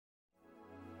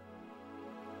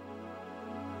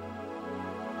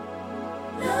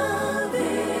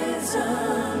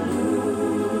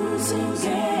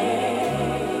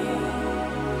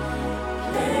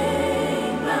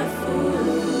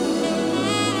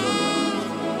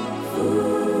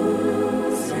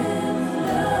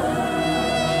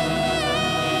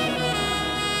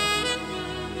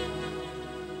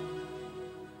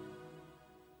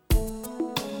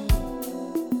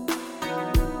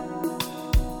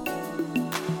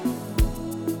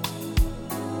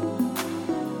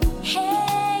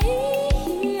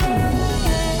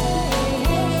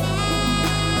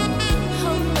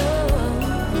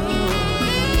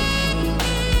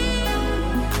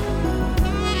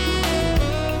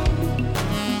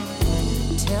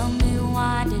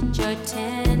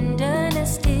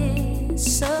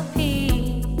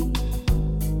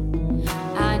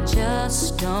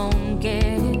don't get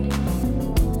it.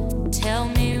 Tell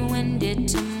me, when did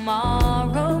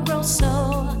tomorrow grow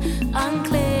so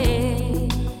unclear?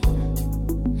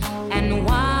 And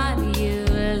why you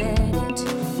let it?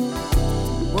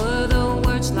 Were the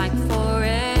words like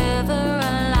forever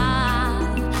a lie?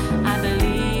 I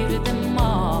believed them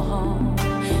all.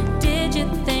 Did you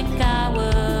think I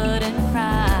wouldn't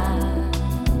cry?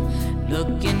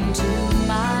 Look into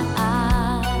my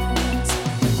eyes.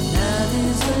 Love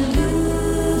is a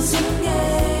losing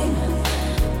game,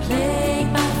 played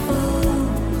by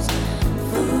fools,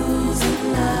 fools in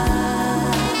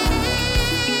love.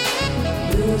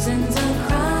 Losing's a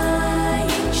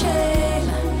crying shame.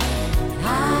 I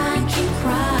keep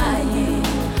crying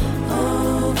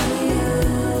over you.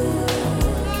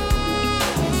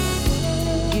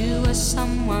 You were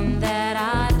someone that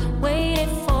I'd waited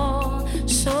for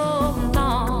so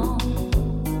long,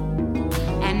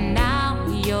 and now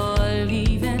you're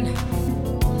leaving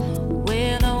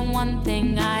with the one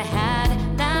thing I had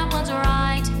that was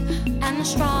right and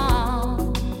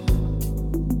strong.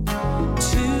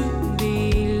 To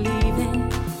believe in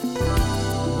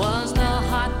was the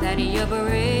heart that you're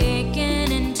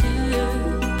breaking into,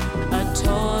 a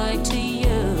toy to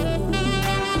you,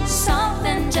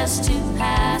 something just to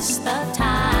pass the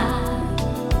time.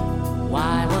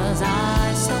 Why was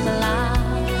I so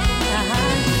blind?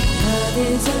 Love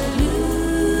is a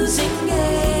losing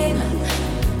game,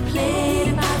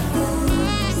 played by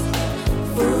fools,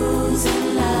 fools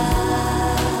in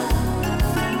love.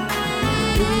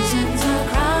 Losing's a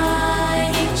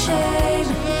crying shame,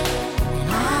 and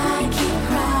I keep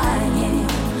crying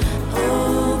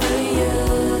over you.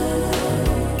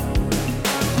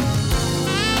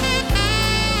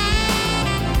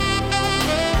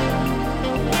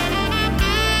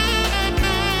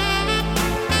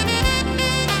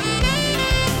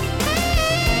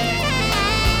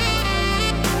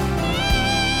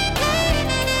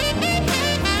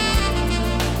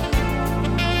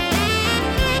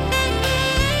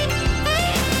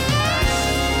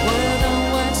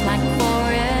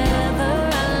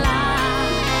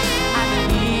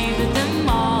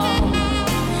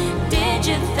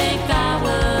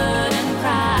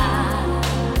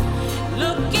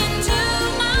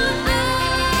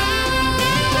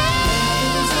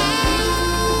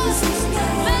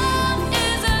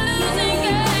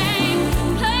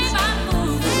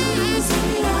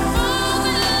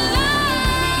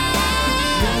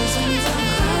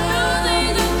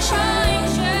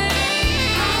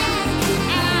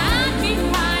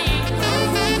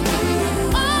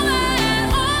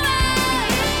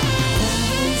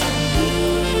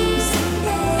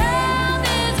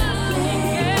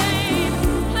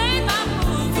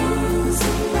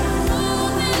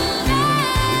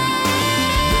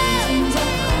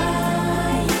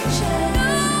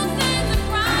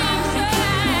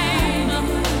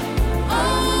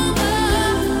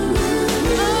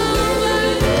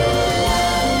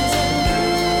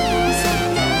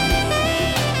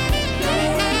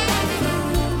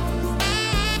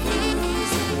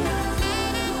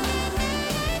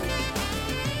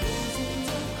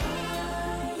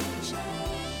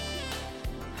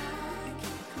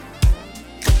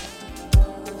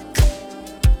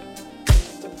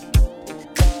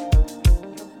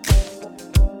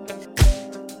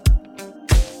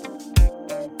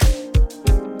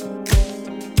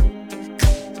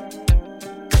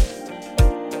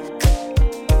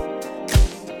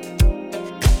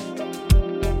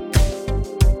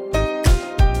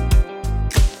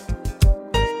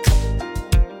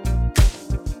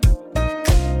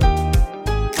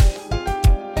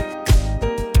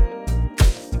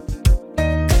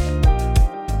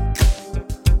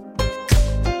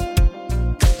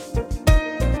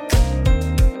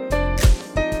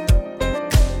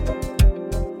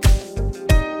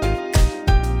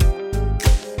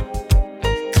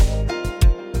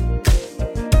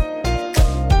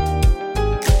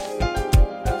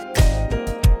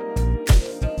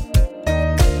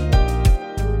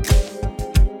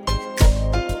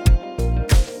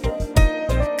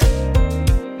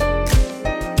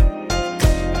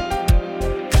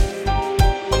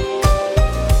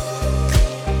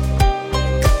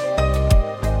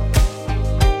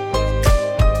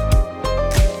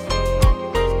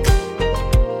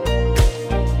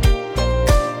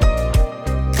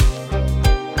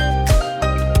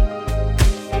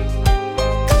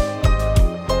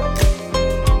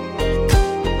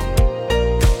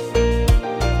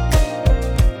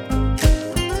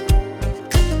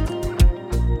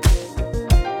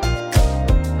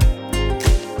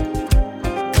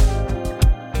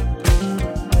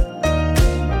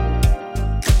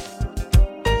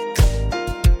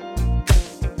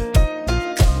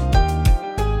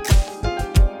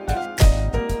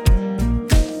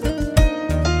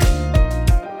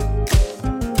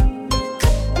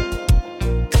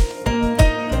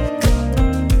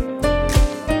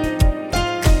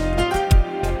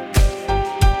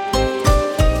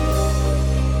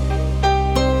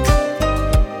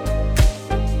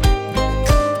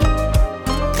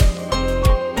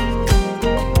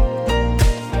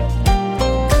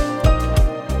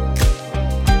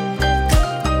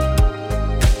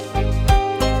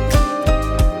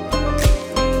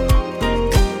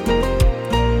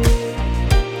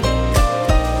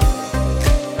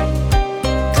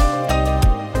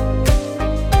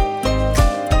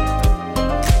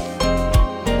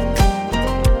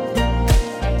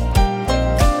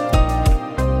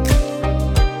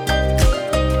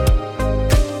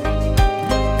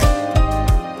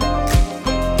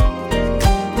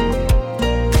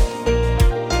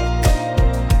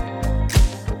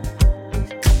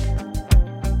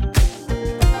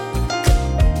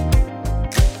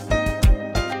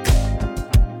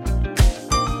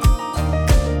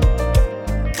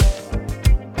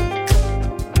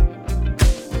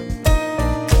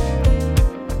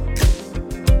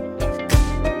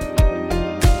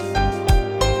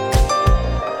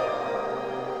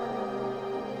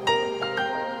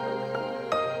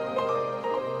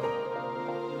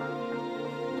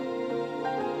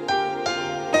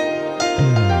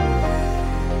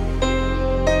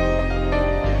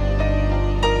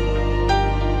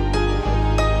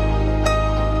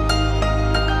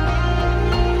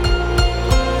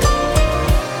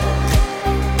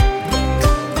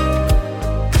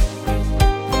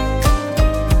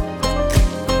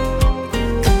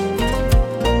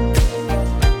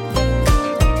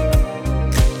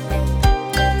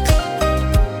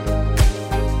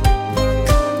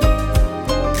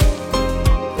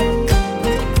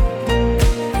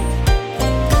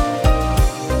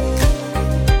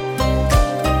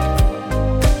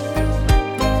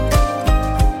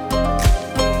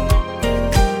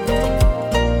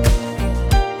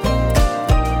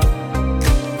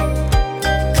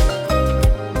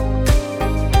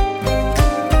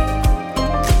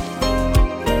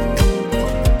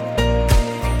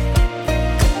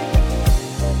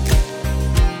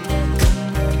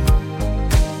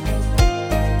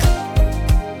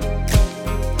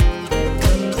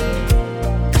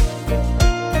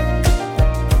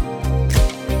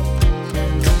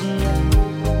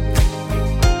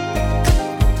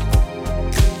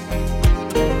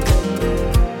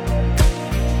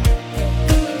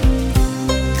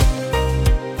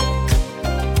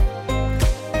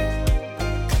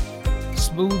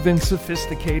 smooth and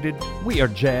sophisticated. We are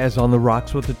Jazz on the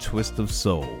Rocks with a twist of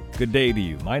soul. Good day to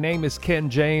you. My name is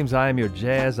Ken James. I am your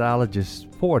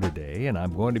jazzologist for today, and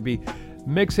I'm going to be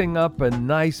mixing up a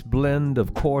nice blend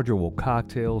of cordial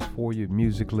cocktails for you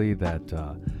musically that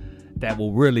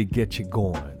will really get you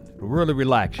going. It'll really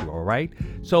relax you, all right?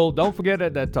 So don't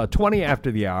forget that at 20 after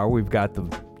the hour, we've got the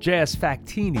Jazz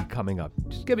Factini coming up.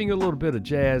 Just giving you a little bit of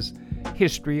jazz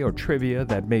history or trivia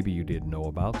that maybe you didn't know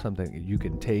about, something that you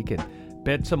can take and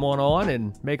bet someone on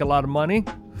and make a lot of money.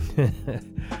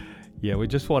 Yeah, we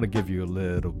just want to give you a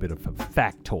little bit of a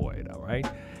factoid, all right?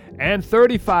 And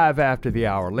 35 after the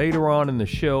hour, later on in the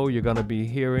show, you're going to be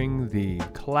hearing the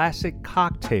classic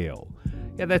Cocktail.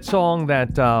 Yeah, that song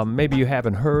that maybe you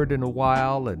haven't heard in a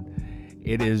while, and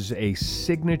it is a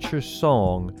signature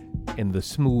song in the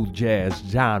smooth jazz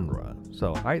genre.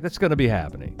 So, all right, that's going to be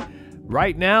happening.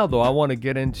 Right now, though, I want to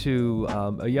get into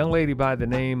a young lady by the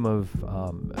name of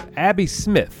Abby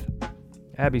Smith.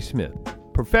 Abby Smith,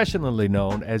 professionally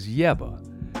known as Yeba.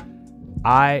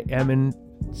 I am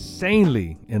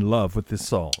insanely in love with this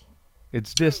song.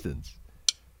 It's Distance.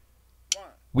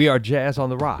 We are Jazz on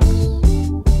the Rocks.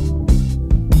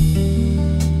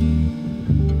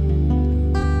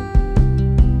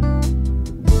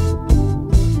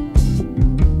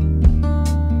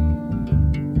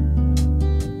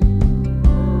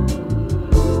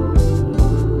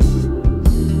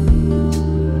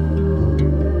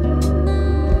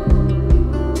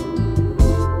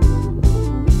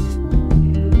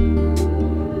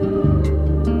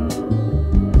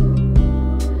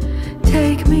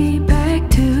 Take me back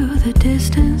to the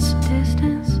distance.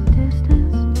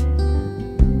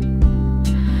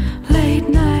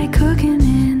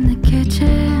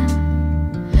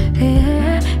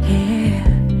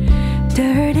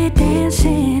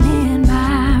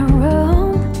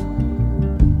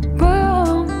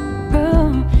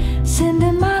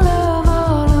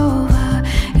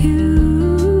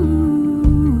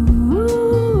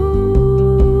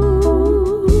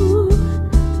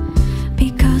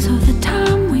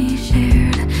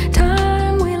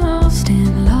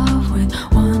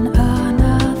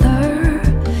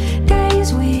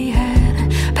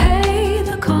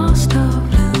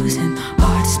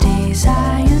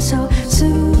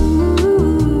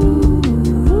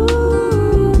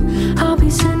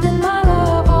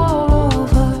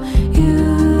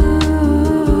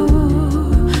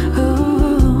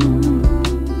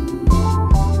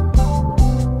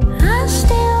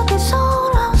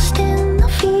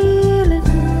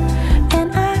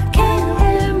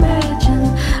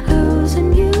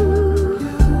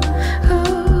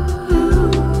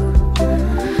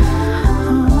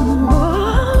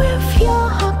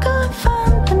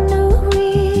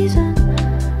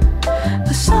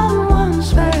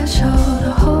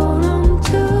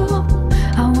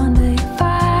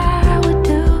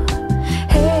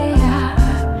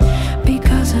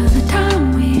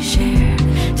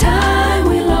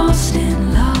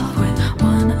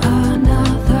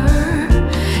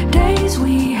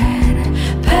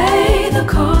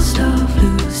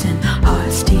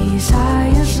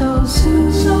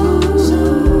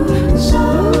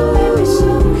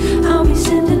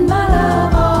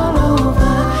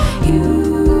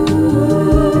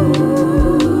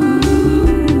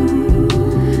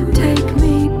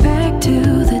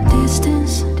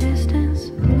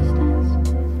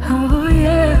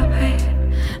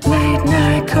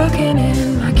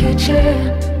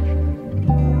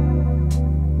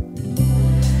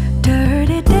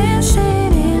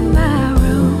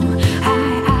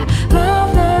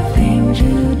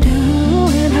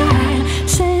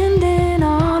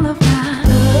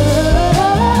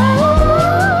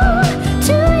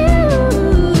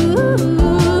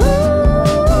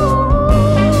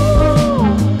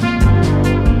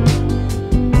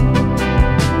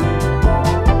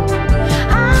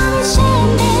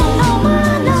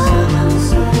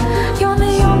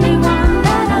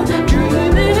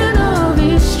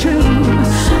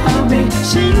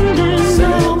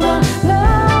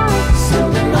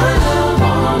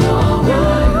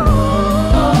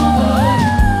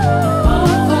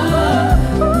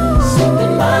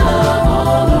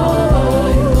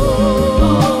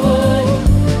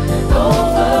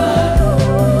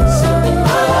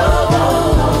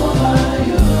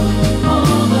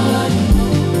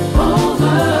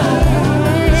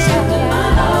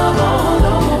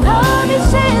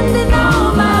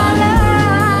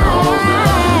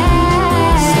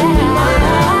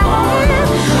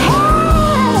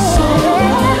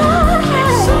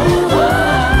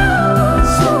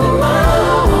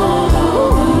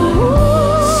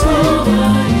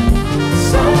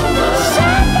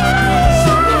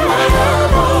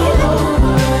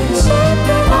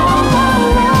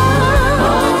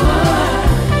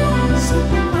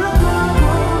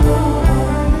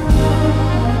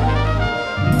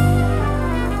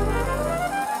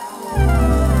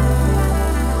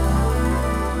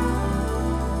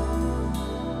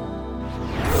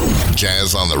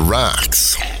 Jazz on the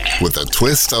rocks with a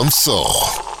twist of soul.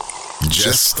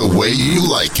 Just the way you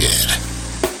like it.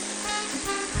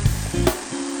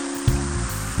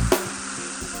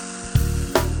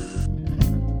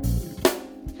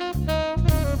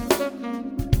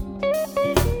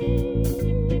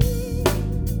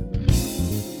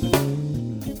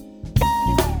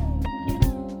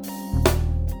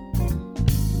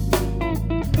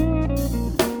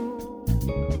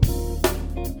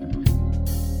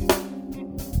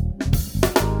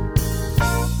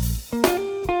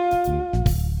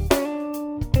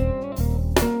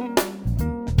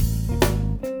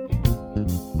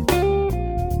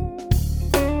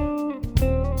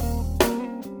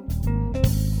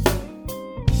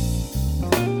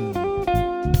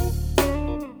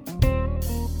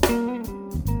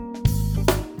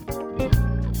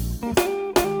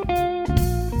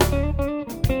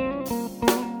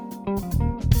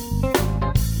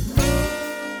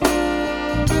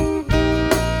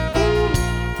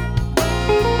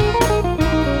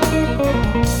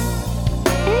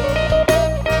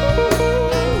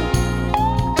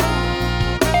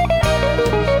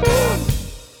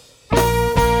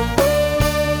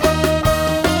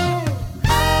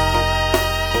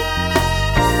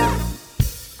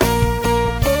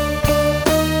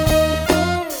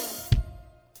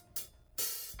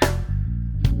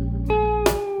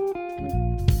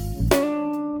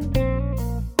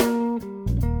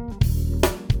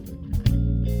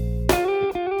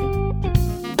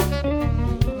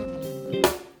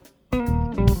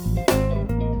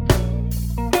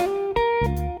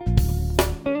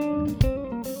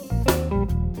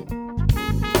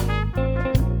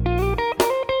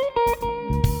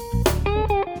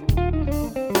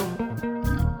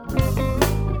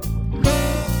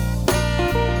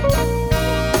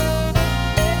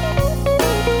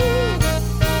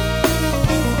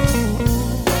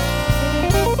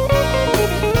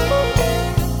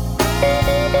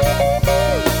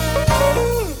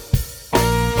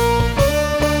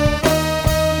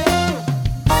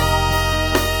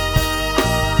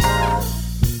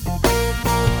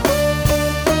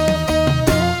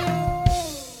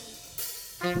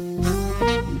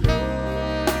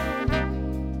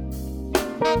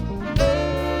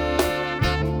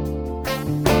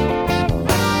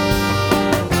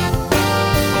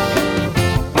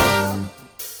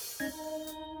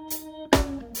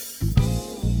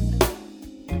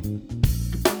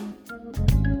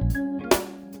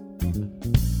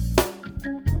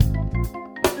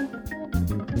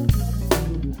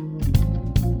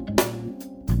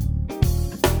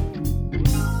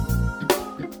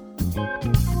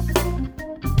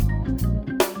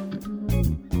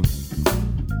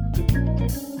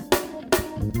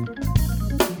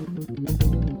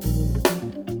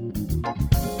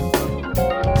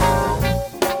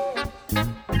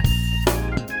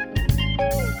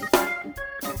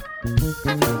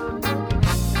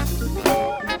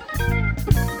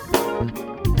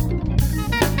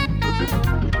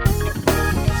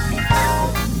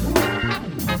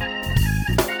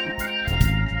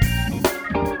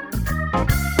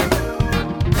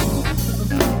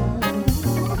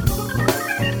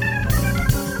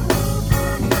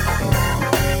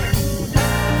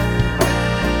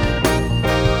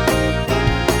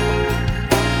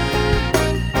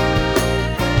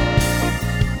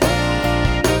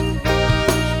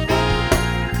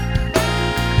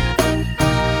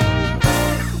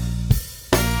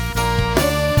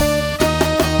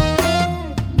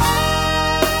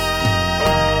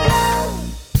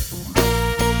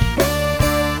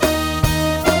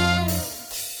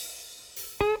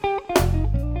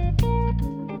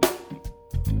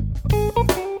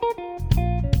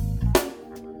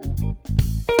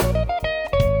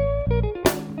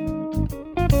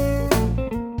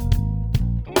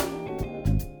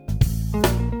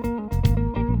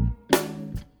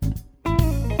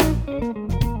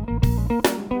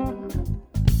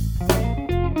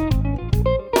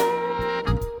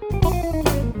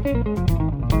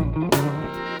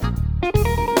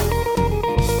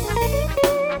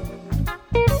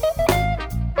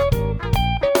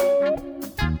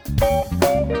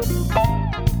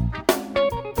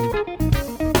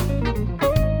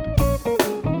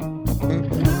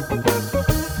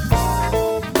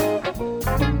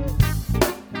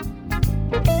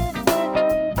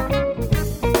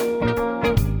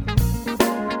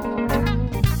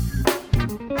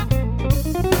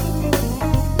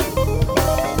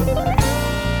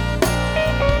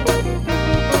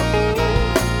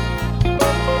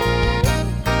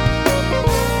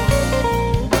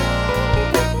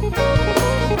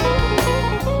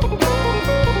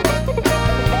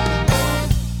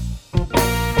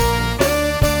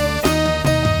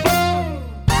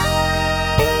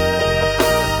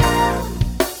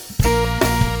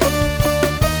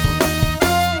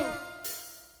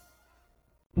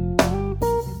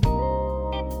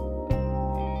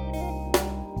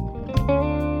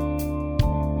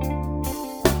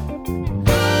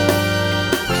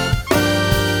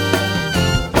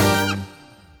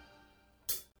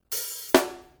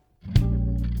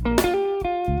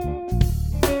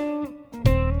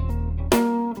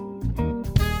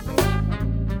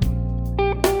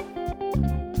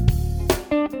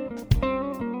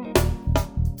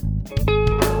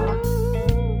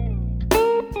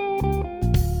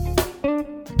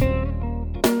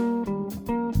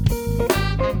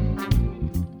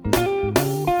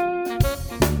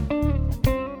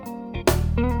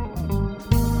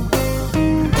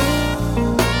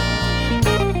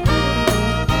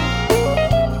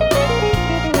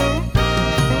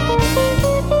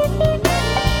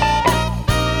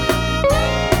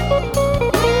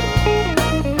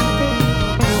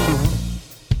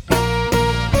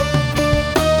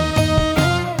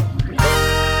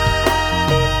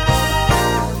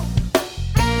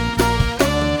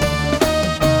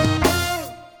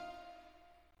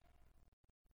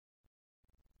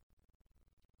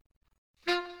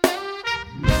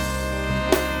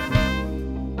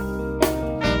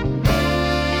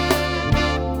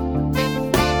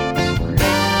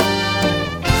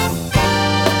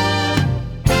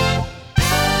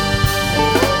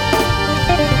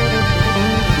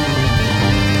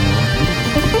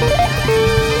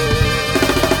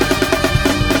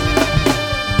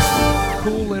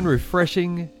 cool and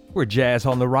refreshing. We're Jazz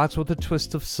on the Rocks with a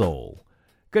twist of soul.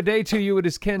 Good day to you. It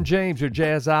is Ken James, your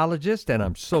jazzologist, and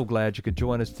I'm so glad you could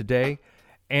join us today.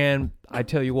 And I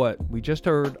tell you what, we just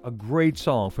heard a great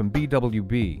song from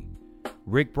BWB,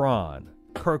 Rick Braun,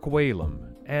 Kirk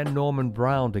Whalum, and Norman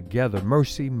Brown together,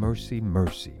 Mercy, Mercy,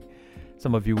 Mercy.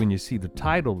 Some of you, when you see the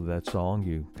title of that song,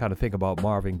 you kind of think about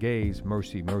Marvin Gaye's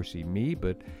Mercy, Mercy Me,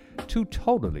 but two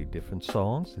totally different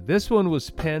songs. This one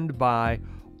was penned by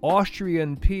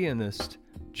Austrian pianist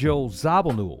Joe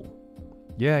Zawinul.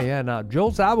 Now,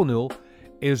 Joe Zawinul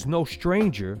is no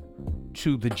stranger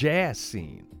to the jazz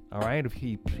scene, all right?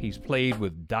 He's played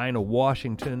with Dinah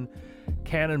Washington,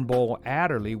 Cannonball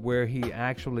Adderley, where he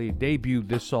actually debuted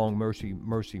this song, Mercy,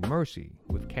 Mercy, Mercy,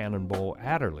 with Cannonball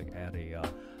Adderley at a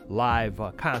live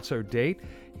concert date.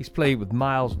 He's played with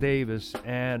Miles Davis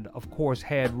and, of course,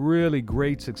 had really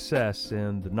great success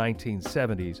in the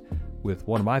 1970s with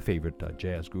one of my favorite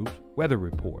jazz groups, Weather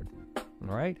Report.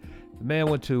 All right? The man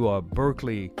went to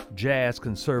Berkeley Jazz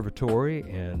Conservatory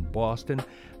in Boston,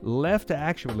 left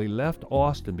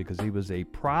Austin because he was a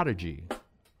prodigy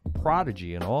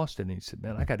in Austin. And he said,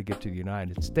 man, I got to get to the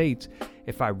United States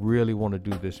if I really want to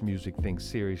do this music thing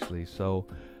seriously. So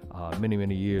many,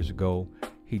 many years ago,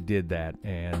 he did that.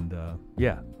 And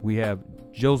we have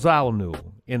Joe Zawinul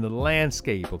in the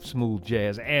landscape of smooth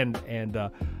jazz and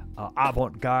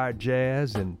avant-garde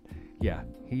jazz. And yeah,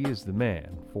 he is the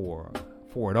man for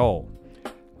it all.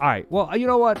 All right, well, you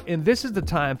know what? And this is the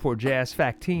time for Jazz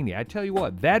Factini. I tell you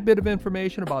what, that bit of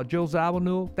information about Joe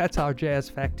Zawinul, that's our Jazz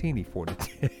Factini for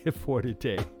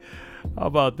today. How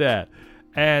about that?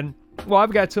 And, well,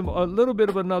 I've got a little bit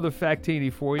of another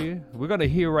Factini for you. We're going to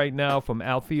hear right now from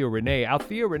Althea Renee.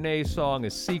 Althea Renee's song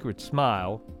is Secret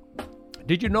Smile.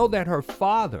 Did you know that her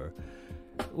father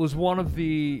was one of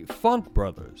the Funk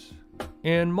Brothers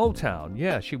in Motown?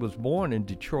 Yeah, she was born in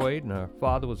Detroit, and her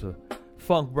father was a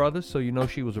Funk Brothers, so you know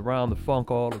she was around the funk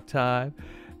all the time.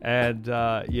 And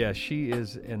she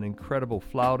is an incredible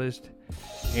flautist.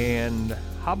 And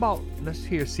how about, let's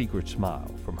hear Secret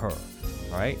Smile from her,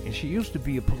 all right? And she used to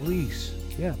be a police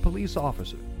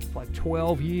officer for like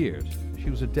 12 years. She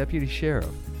was a deputy sheriff.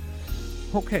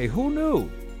 Okay, who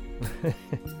knew?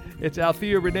 It's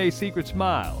Althea Renee's Secret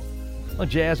Smile on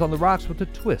Jazz on the Rocks with a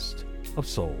twist of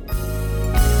soul.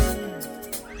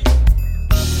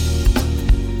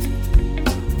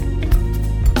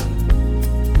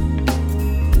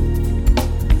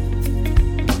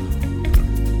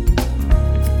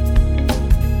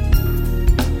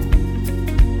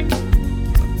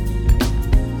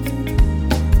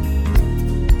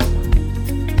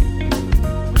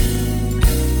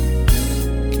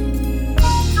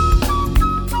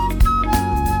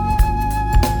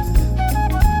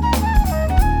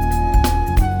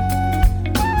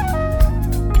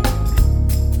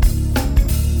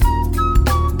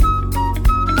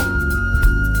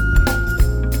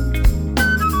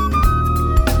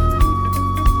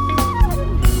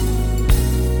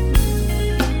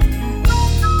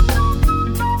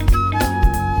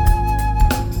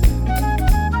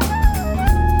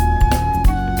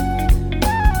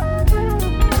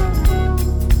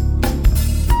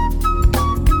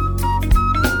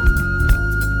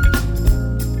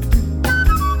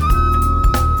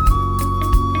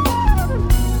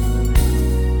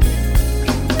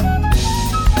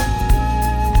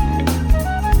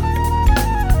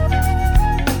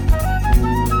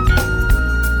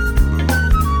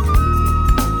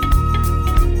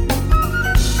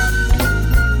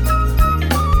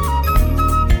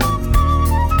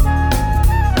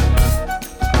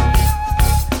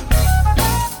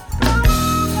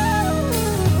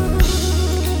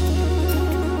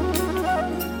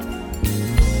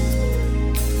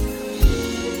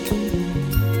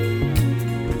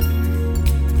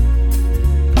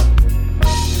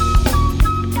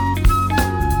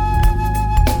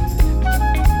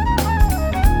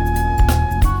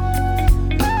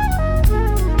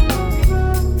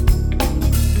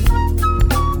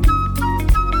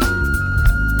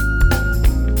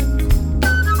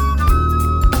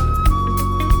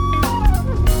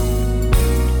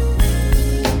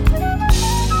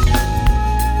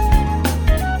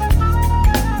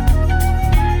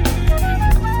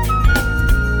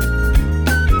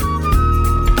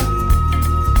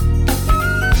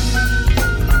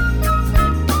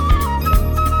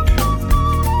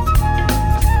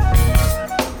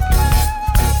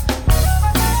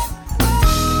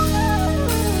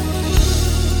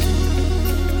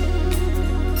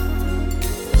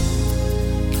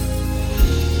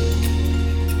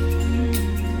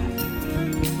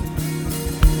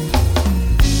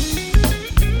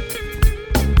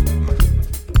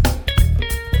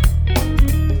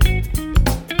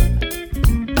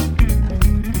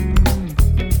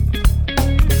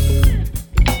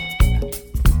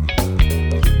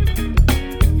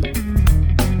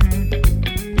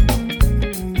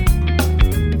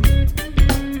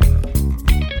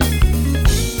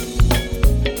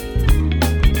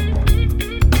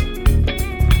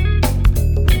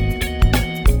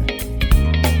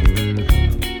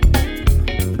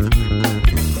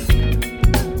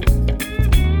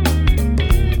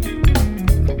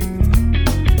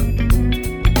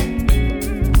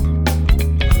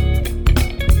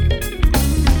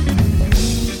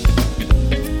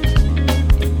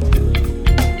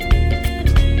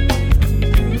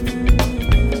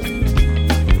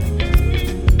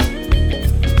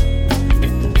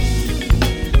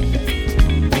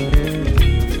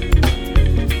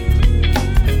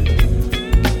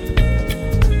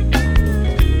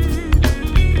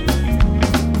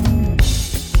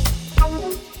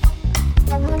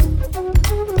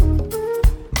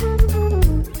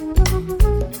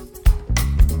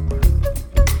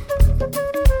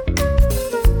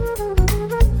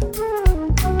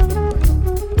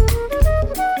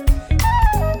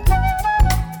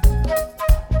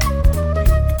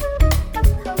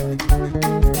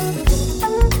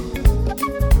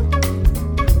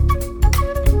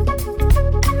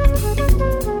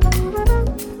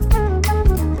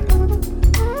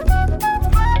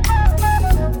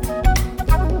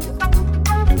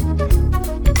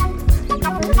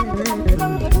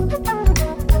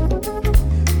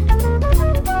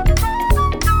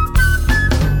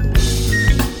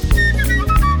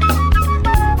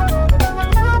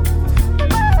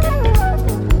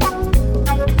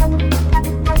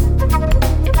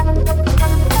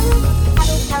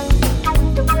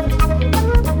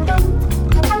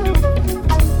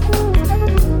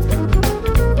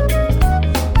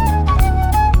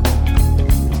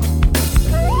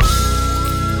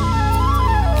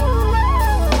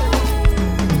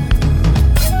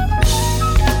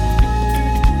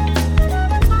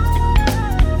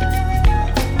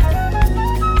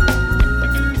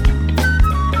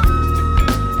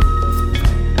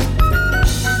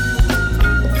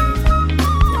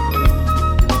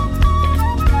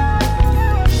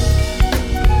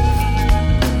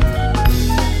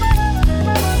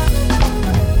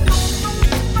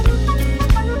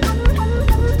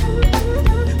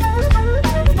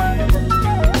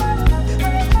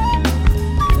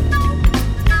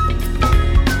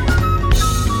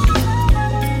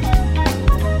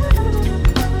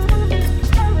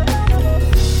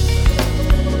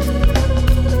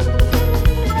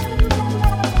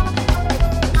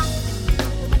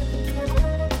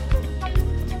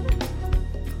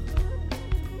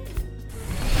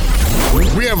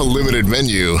 curated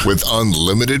menu with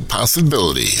unlimited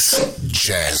possibilities.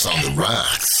 Jazz on the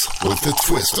rocks with a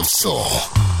twist of soul.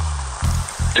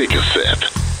 Take a sip.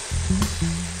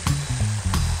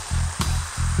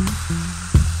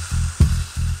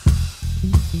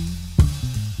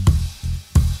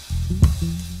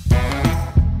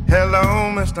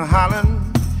 Hello, Mr. Holland.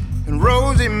 And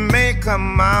Rosie may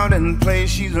come out and play.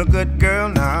 She's a good girl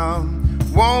now.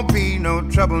 Won't be no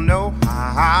trouble, no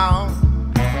how.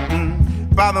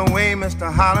 By the way,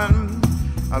 Mr. Holland,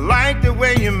 I like the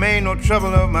way you made no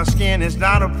trouble of my skin. It's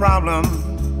not a problem,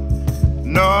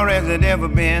 nor has it ever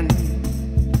been.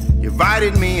 You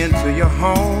invited me into your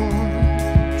home,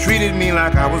 treated me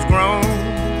like I was grown.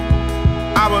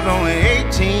 I was only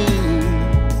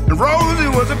 18, and Rosie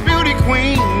was a beauty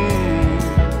queen.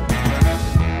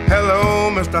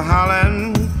 Hello, Mr.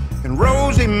 Holland, and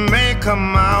Rosie may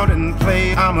come out and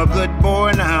play. I'm a good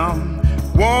boy now,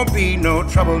 won't be no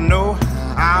trouble, no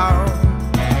how.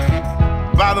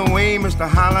 By the way, Mr.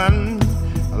 Holland,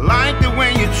 I like the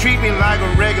way you treat me like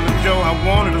a regular Joe. I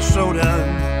wanted a soda,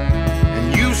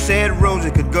 and you said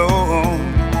Rosie could go.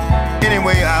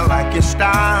 Anyway, I like your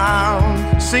style.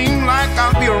 Seem like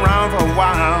I'll be around for a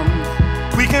while.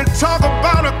 We can talk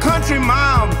about a country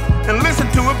mile and listen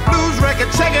to a blues record.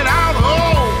 Check it out.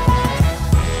 Oh,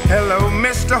 hello,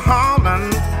 Mr.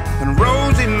 Holland, and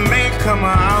Rosie may come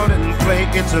out and play.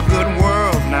 It's a good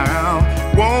world now,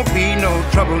 won't be no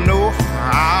trouble, no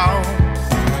how.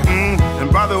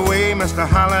 And by the way, Mr.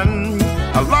 Holland,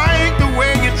 I like the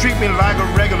way you treat me like a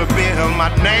regular bill.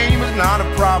 My name is not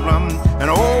a problem, and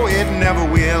oh, it never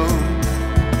will.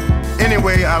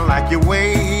 Anyway, I like your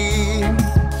way.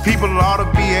 People ought to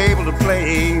be able to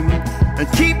play and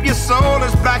keep your soul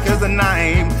as black as the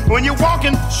night when you're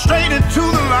walking straight into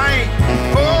the light.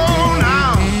 Oh,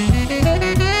 now.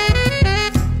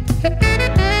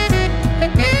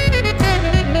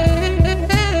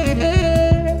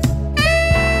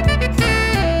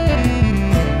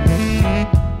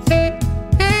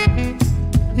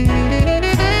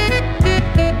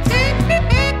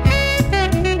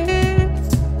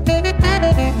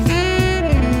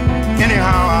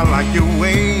 Your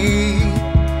way,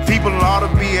 people ought to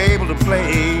be able to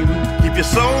play. Keep your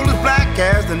soul as black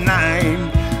as the night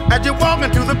as you walk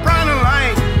into the brighter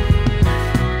light.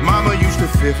 Mama used to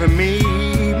fear for me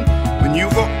when you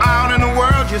go out in the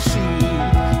world. You see,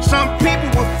 some people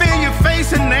will fear your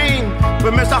face and name,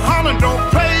 but Mr. Holland don't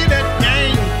play that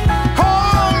game.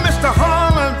 Oh, Mr.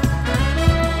 Holland,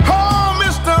 oh,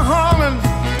 Mr. Holland,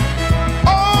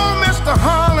 oh, Mr.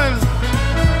 Holland,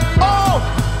 oh,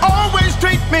 always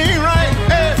treat me right,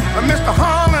 hey, Mr.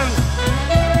 Holland.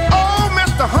 Oh,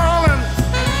 Mr. Holland.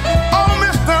 Oh,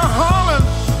 Mr. Holland.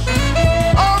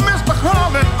 Oh, Mr.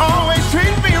 Holland. Always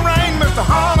treat me right, Mr.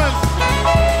 Holland.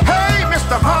 Hey,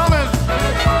 Mr. Holland.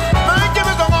 Thank you,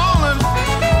 Mr. Holland.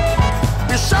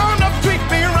 You sure enough treat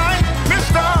me right,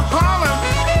 Mr. Holland.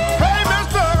 Hey,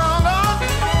 Mr. Holland.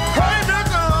 Hey,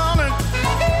 Mr. Holland.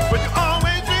 But you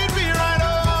always treat me right, oh.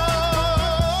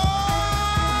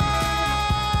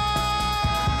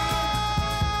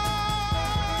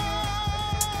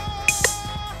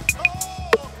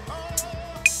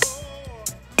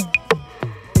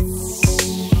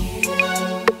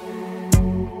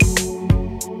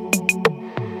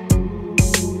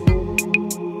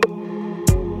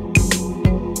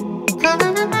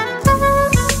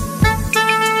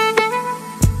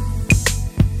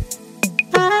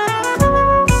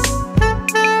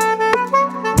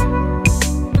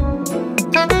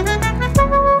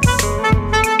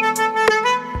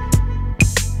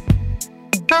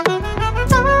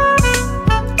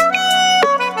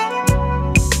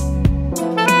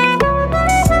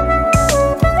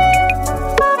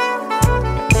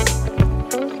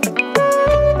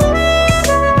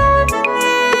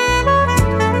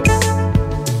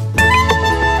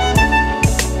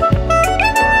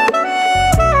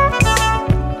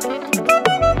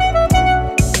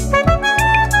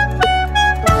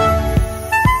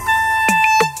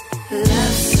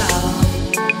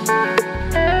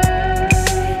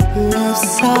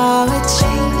 saw a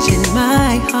change in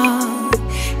my heart.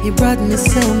 You brought me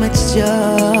so much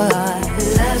joy.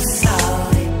 Love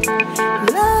saw it.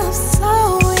 Love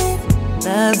saw it.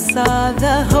 Love saw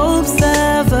the hopes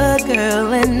of a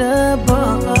girl and a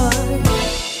boy.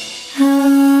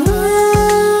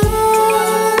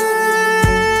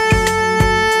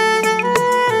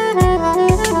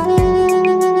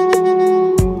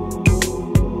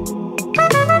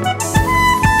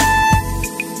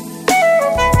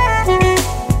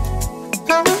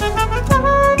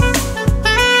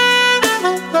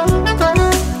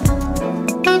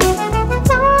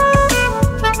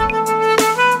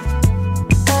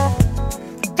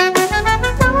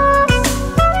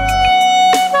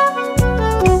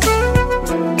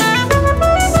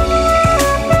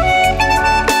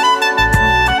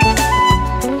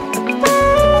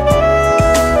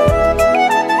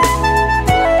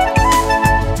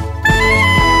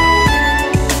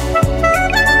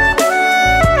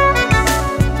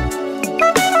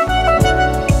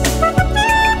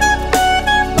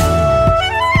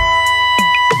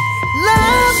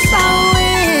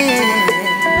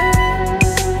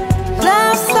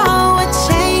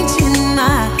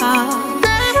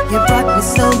 brought me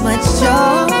so much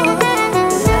joy.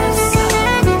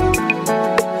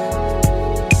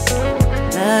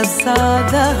 Love saw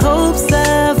the hopes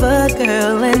of a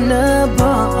girl and a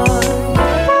boy.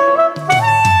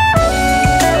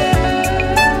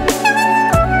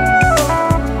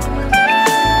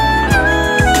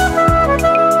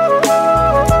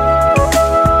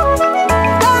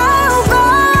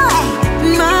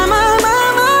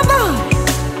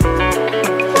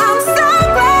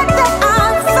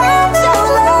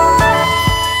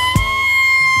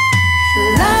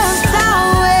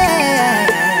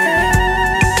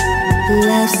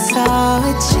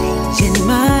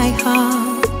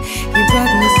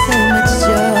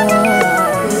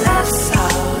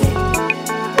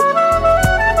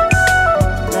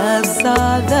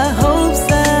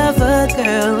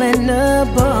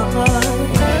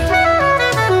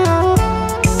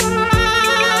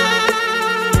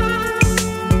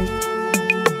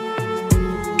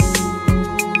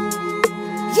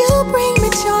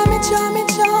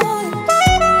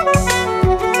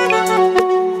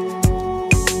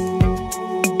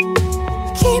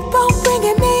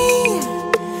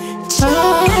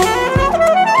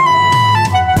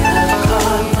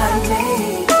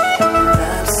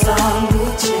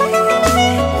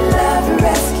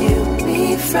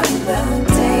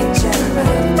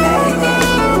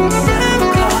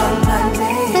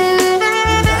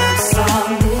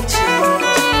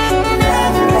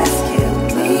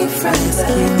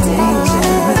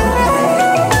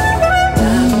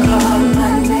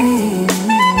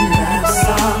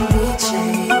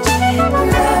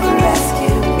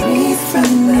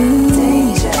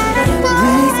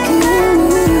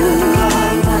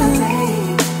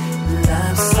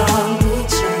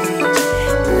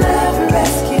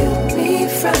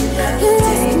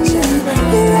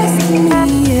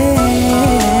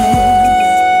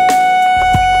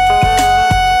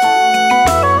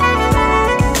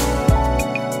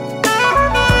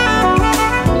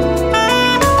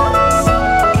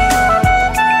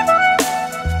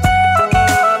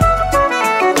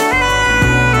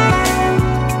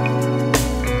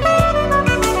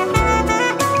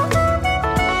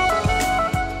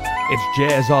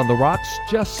 Jazz on the Rocks,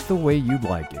 just the way you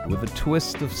like it, with a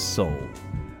twist of soul.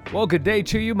 Well, good day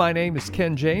to you. My name is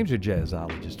Ken James, your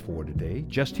jazzologist for today.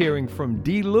 Just hearing from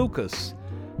D. Lucas.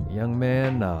 A young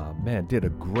man, did a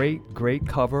great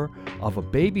cover of a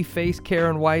Babyface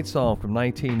Karen White song from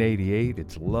 1988.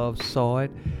 It's Love Saw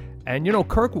It. And, you know,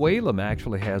 Kirk Whalum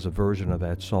actually has a version of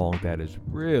that song that is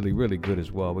really, really good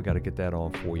as well. We got to get that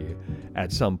on for you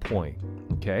at some point,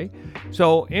 okay?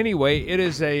 So, anyway, it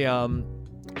is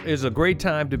a great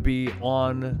time to be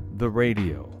on the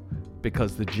radio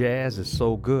because the jazz is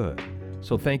so good.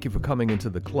 So thank you for coming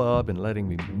into the club and letting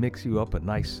me mix you up a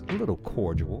nice little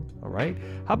cordial, all right?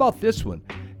 How about this one?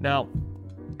 Now,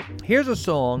 here's a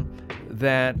song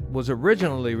that was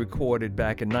originally recorded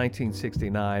back in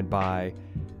 1969 by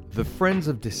the Friends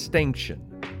of Distinction.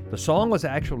 The song was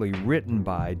actually written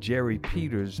by Jerry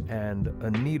Peters and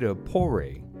Anita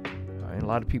Poré. A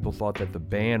lot of people thought that the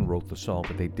band wrote the song,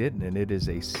 but they didn't, and it is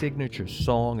a signature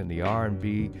song in the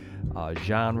R&B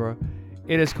genre.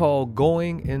 It is called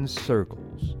Going in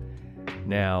Circles.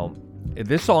 Now,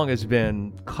 this song has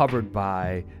been covered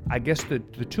by, I guess the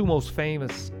two most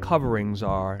famous coverings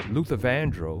are Luther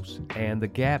Vandross and the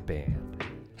Gap Band.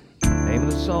 Name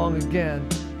of the song again,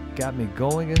 Got Me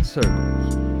Going in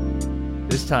Circles.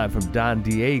 This time from Don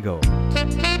Diego.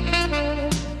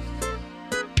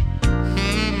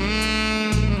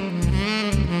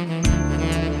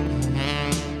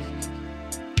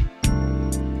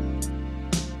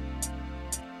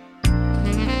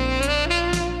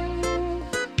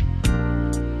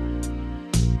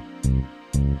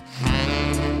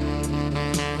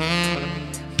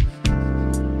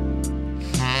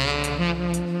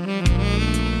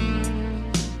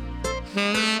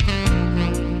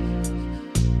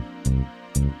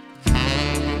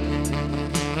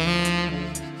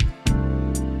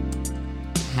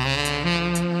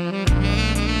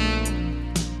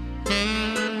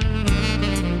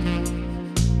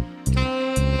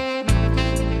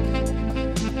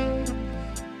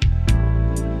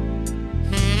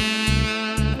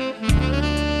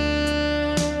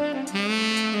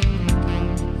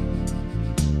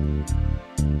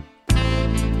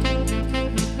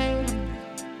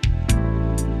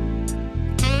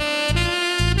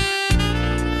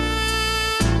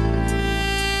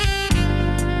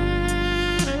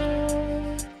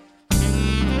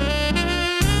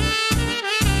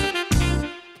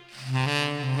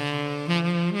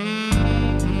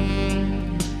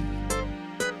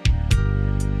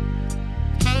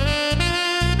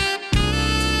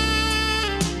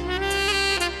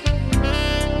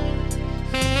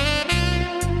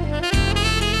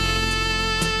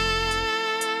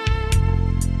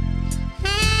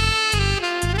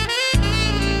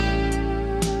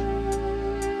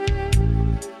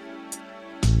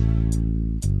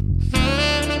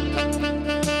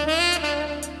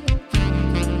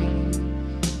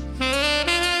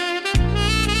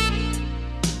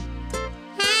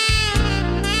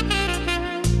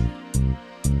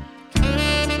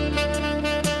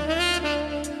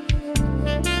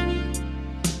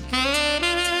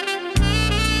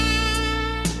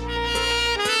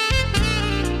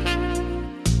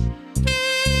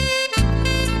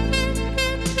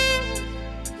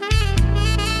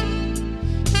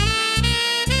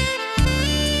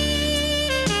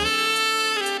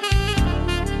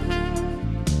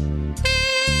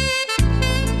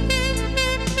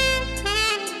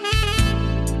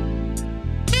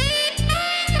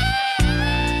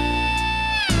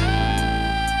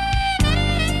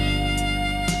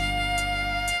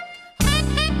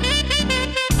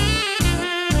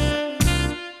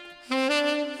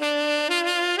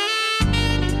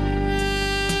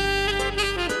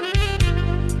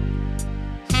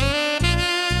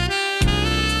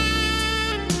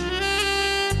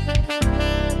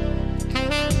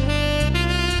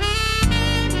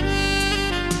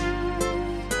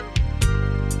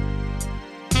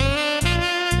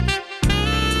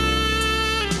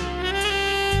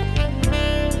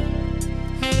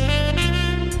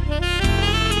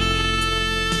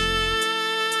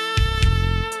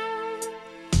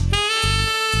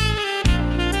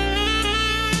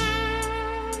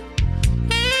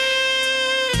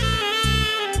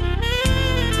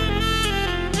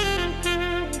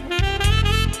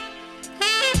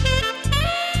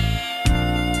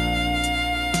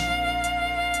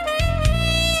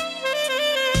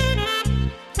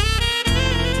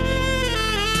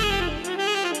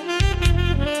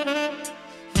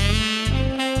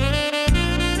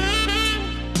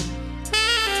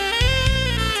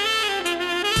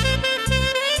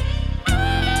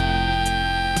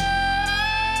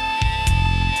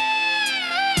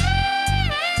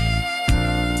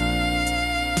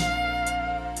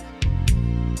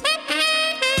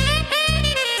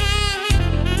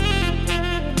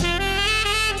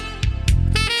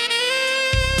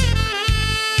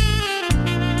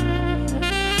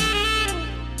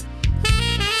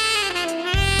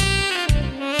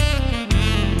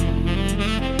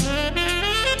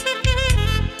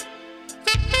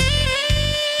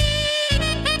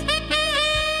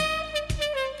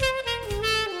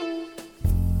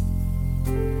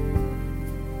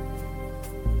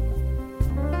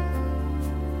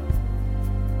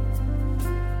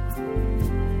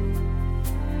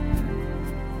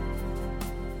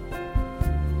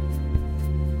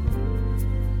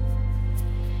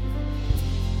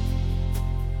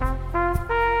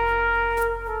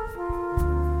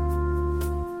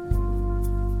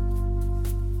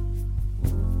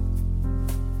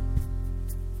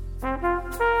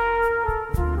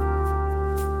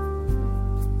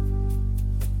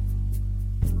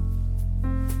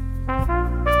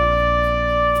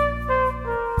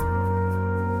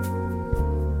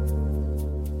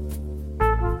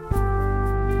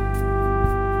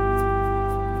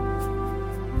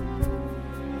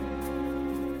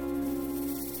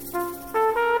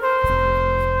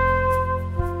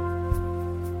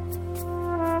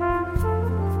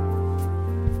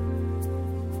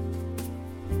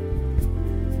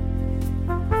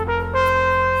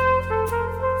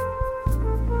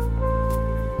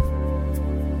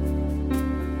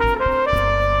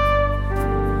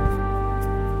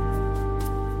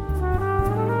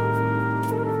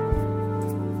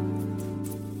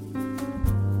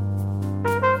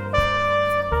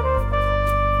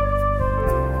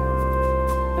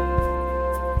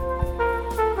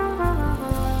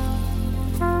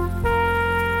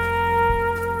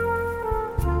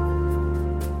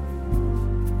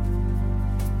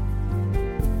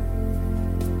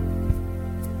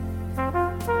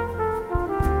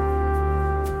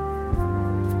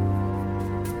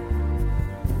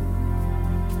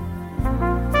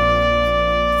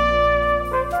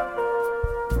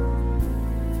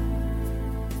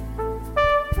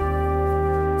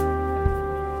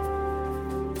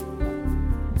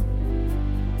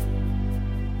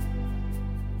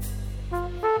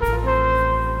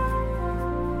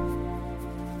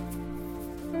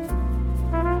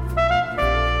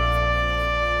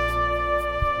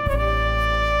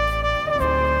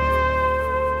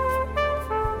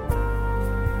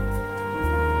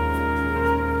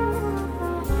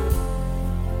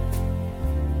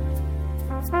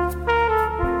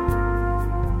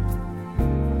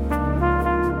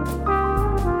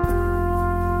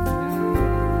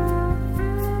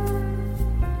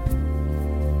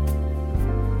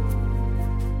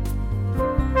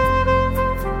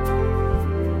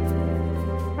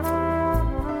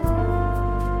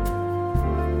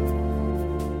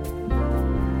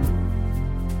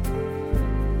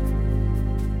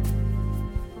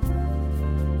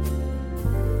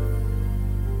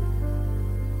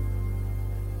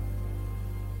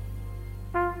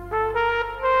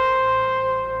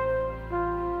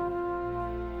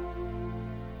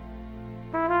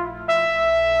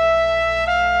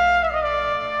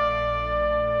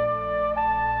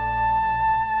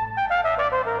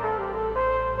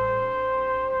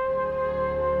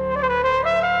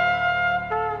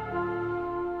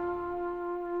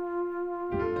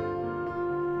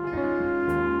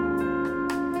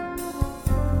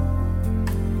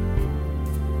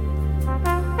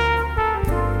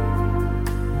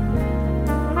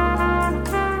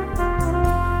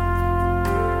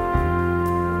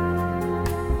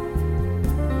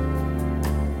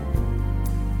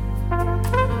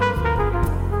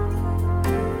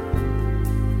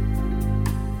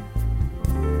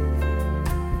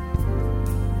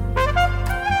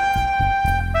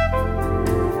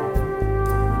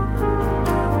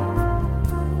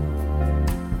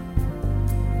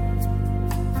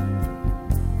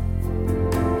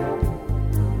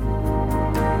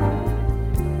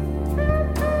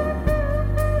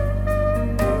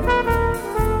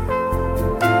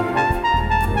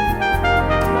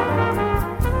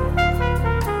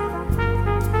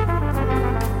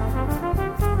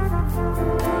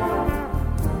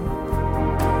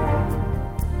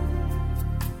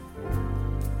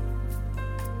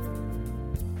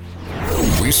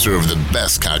 we serve the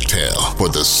best cocktail for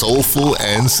the soulful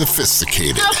and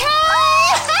sophisticated. Okay.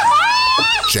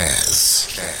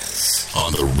 Jazz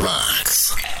on the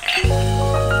rocks.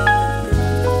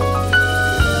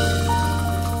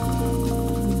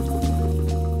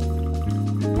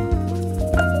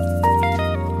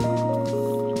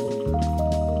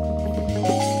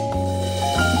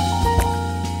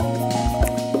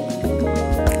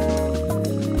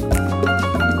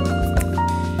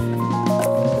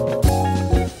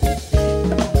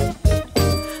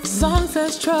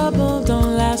 Trouble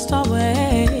don't last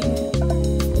always.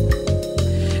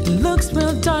 It looks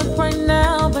real dark right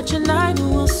now, but your night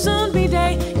will soon be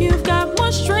day. You've got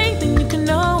more strength than you can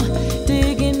know.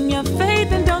 Dig in your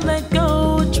faith and don't let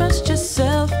go. Trust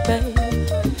yourself, babe.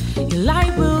 Your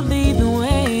light will lead the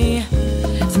way.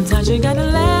 Sometimes you gotta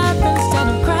laugh instead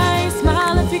of cry.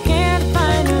 Smile if you can't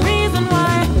find a reason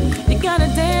why. You gotta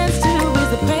dance to ease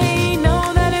the pain.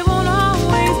 Know that it won't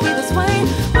always be this way.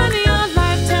 When your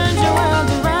life turns your world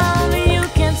around and you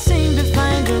can't seem to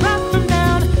find your up from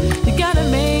down, you gotta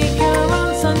make your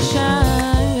own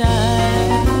sunshine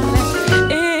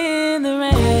in the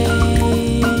rain.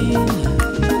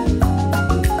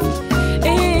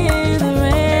 In the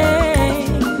rain.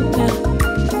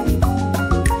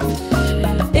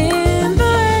 In the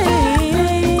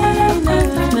rain.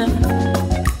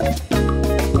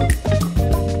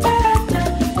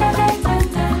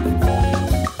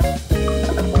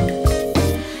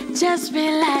 Just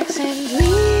relax and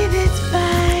breathe, it's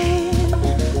fine.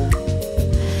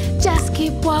 Just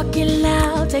keep walking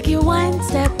loud, take it one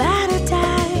step at a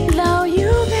time. Though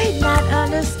you may not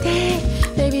understand,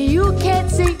 maybe you can't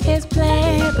see his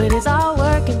plan, but it's all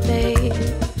working, babe.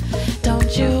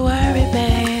 Don't you worry,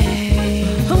 babe.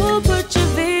 Who put your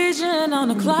vision on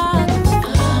the clock?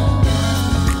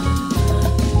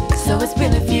 So it's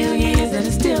been a few years and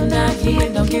it's still not here.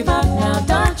 Don't give up now,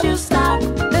 don't you stop.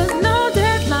 There's no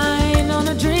deadline on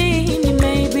a dream. You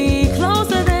may be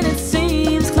closer than it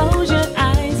seems. Close your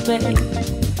eyes, babe.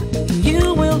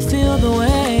 You will feel the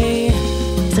way.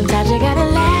 Sometimes you gotta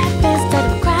laugh instead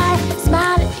of cry.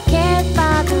 Smile if you can't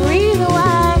find the reason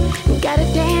why. You gotta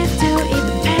dance to ease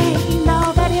the pain.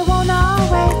 Know that it won't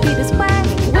always be this way.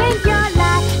 When your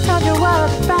life turns your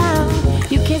world around,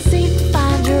 you can't seem to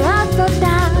find your up or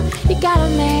down. You gotta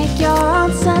make your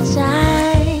own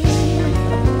sunshine.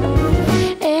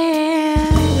 In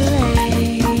the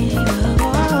rain,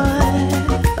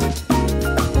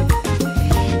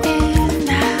 in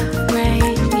the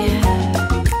rain, yeah.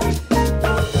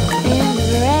 In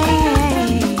the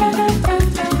rain,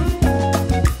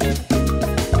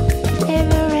 in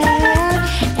the rain.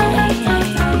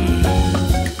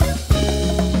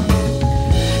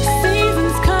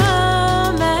 Seasons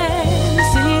come and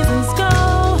seasons go.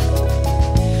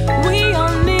 We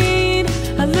all need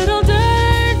a little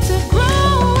dirt to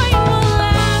grow. It will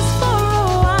last for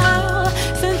a while.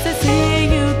 Since it's here,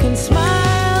 you can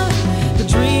smile. The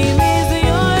dream is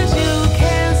yours, you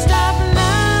can't stop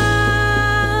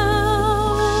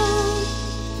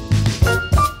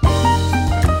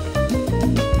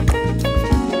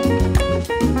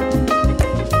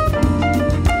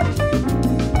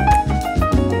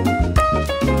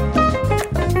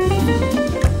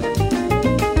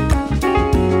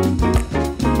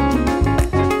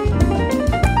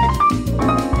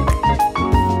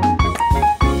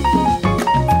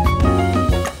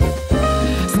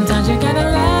Sometimes you gotta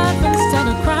laugh instead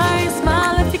of cry.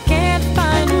 Smile if you can't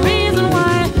find a reason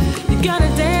why. You gotta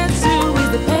dance to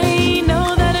ease the pain.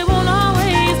 Know that it won't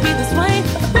always be this way.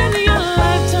 When your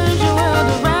life turns your world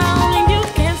around and you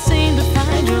can't seem to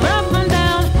find your up and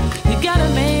down, you gotta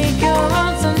make your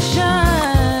own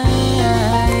sunshine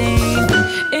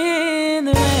in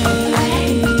the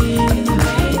rain.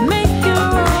 Make your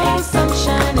own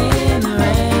sunshine in the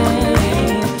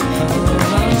rain.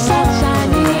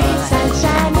 Sunshine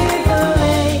in the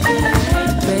rain.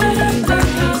 Baby,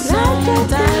 sometimes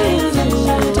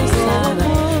you just gotta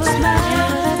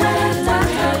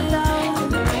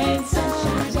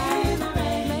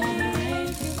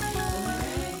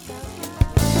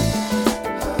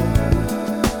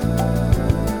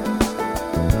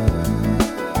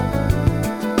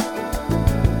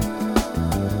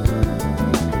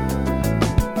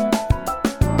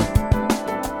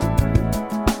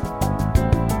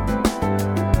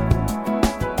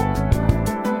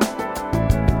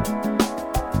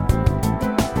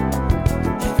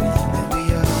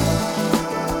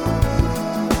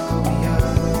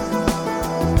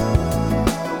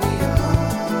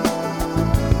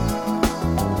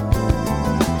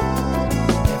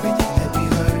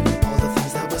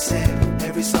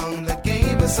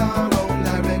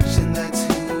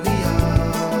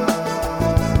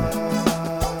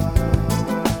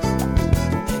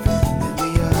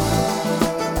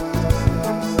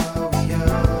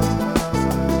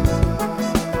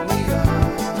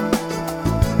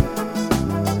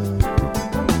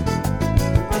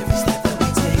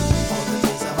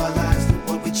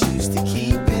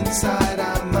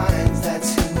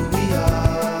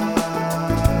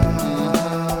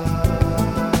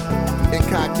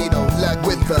incognito luck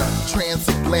with the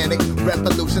transatlantic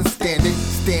revolution standing.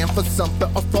 Stand for something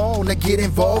or fall, now get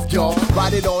involved, y'all.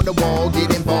 Write it on the wall,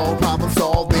 get involved, problem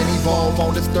solve, then evolve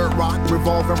on this third rock,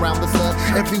 revolve around the sun.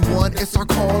 Everyone, it's our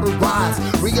call to rise.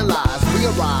 Realize, we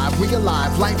arrive,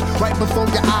 realize life right before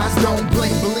your eyes. Don't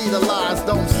blink, believe the lies,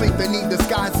 don't sleep. They need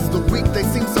disguises. The weak, they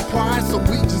seem surprised, so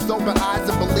we just open eyes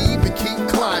and believe and keep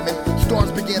climbing.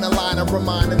 Stars begin aligning,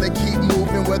 reminding they keep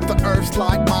moving with the earth's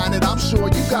like-minded. I'm sure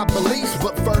you got beliefs,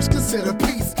 but first consider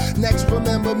peace. Next,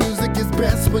 remember music is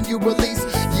best when you release.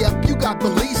 Yep, you got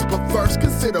beliefs, but first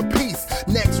consider peace.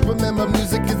 Next, remember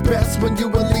music is best when you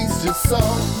release your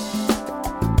soul.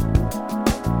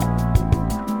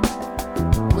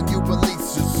 When you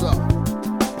release your soul.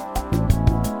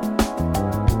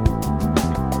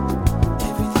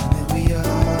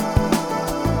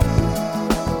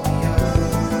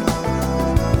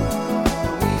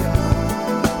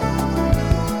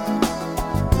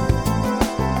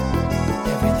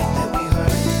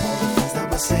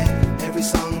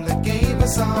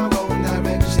 Our own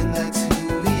direction, that's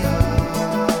who we are.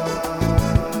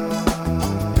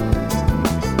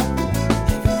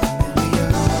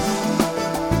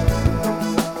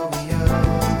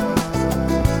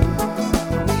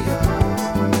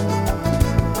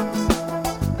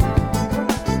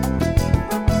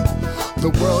 The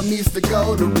world needs to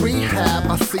go to rehab.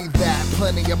 I see that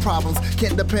plenty of problems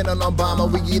can't depend on Obama.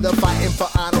 We either fighting for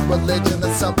honor, religion,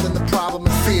 or something. The problem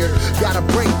is fear. Gotta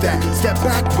break that. Step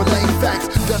back, relay facts.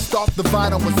 Dust off the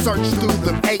vinyl and search through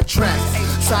them 8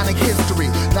 tracks. Sonic history,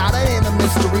 not in a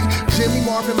mystery. Jimmy,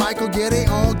 Marvin, Michael, yeah, they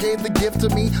all gave the gift to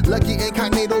me. Lucky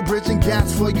incognito, bridging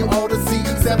gaps for you all to see.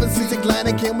 7 seas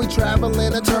Atlantic, and we travel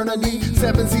in eternity.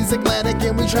 7 seas Atlantic,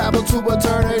 and we travel to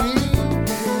eternity.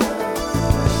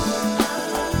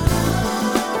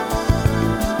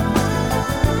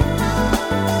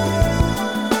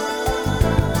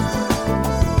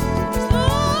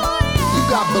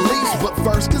 Beliefs, but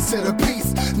first consider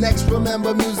peace. Next,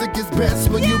 remember music is best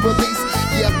when you release.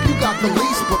 Yep, you got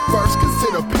beliefs, but first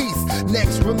consider peace.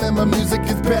 Next, remember music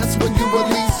is best when you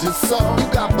release your soul. You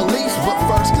got beliefs, but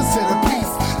first consider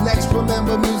peace. Next,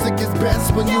 remember music is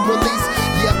best when you release.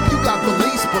 Yep, you got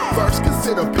beliefs, but first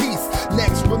consider peace.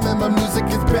 Next, remember music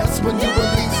is best when you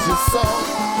release your soul.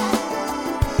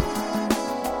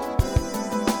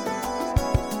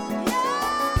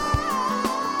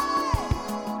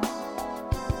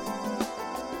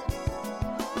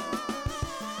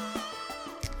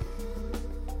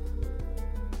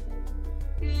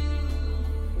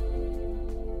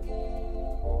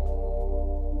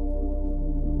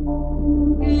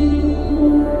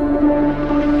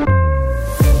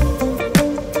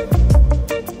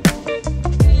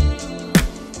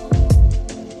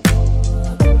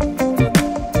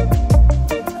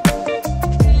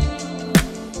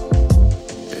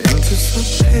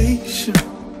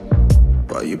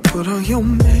 While you put on your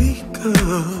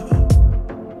makeup,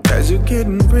 as you're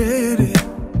getting ready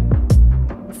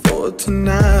for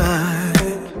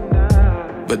tonight.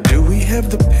 But do we have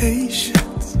the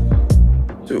patience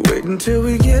to wait until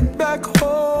we get back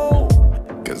home?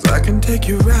 'Cause I can take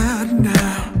you right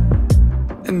now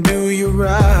and do you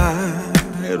right.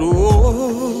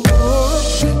 Oh,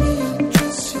 let me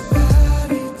undress your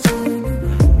body, turn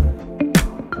around.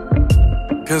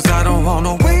 'Cause I don't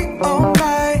wanna wait all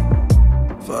night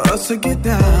for us to get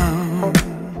down.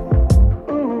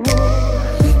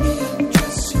 Let me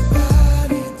undress your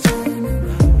body, turn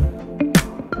around.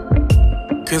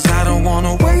 'Cause I don't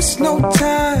wanna waste no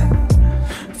time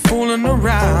fooling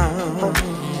around.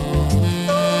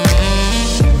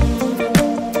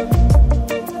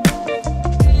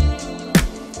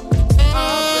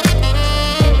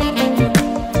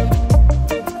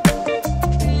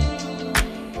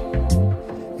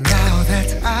 Now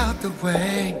that's out the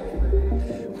way,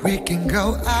 we can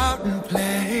go out and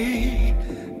play.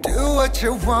 Do what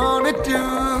you wanna do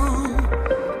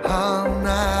all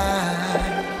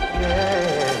night.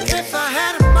 Yeah. If I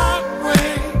had it my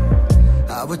way,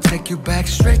 I would take you back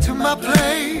straight to my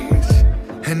place.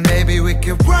 And maybe we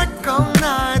could work all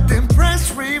night, then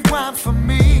press rewind for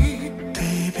me.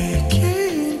 Baby,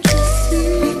 can't you see?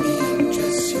 Let me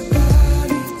undress your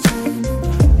body, turn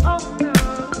around. Oh no,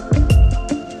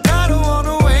 I don't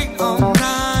wanna wait all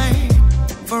night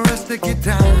for us to get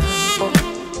down.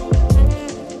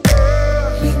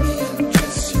 Let me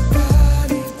undress your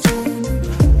body, turn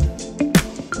around.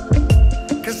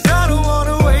 'Cause I don't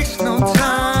wanna waste no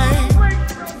time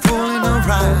fooling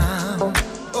around.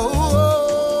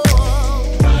 Oh,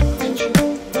 rock with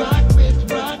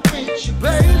you,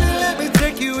 baby, let me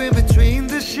take you in between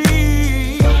the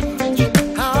sheets.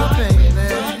 Oh, baby,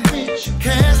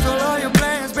 cancel all your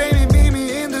plans, baby, meet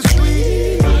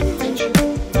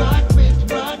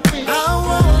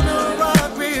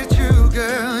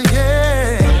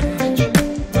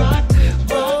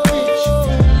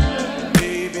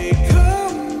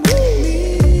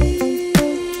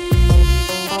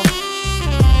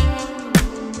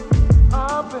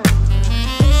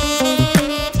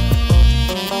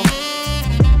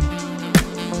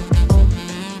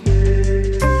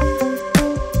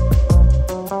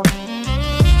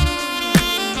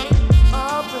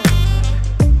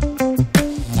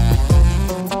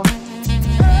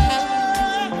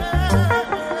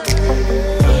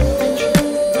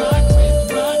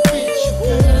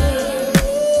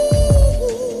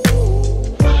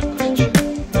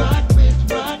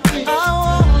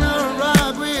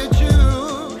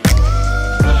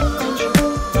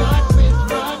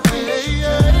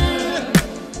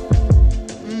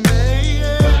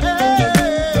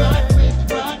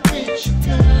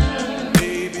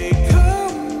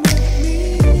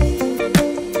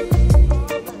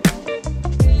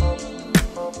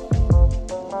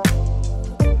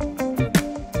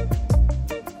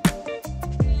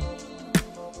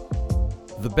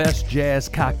jazz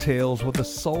cocktails with a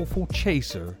soulful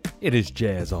chaser. It is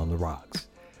Jazz on the Rocks.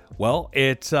 Well,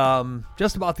 it's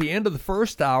just about the end of the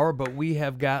first hour, but we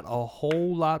have got a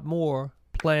whole lot more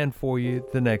planned for you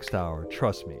the next hour,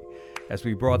 trust me. As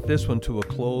we brought this one to a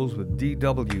close with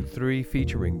DW3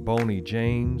 featuring Boney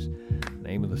James. The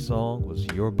name of the song was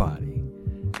Your Body.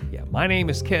 Yeah, my name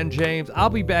is Ken James. I'll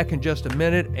be back in just a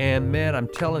minute, and man, I'm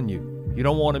telling you, you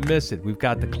don't want to miss it. We've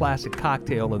got the classic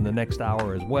cocktail in the next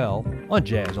hour as well on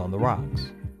Jazz on the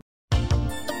Rocks.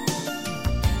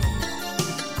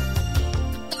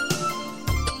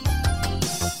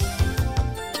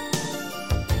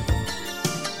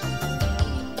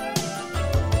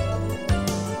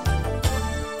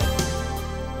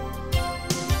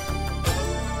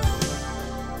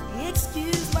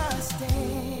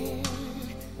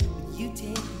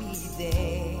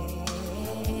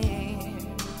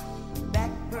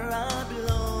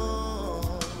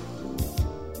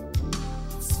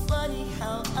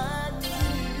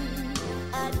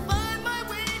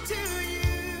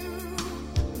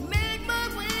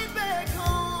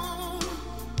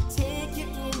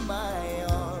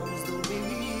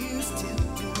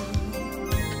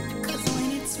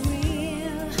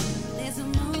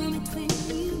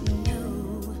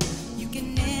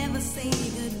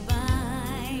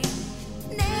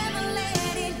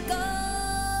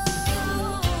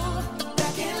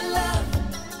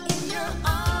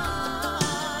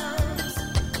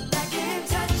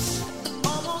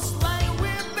 Almost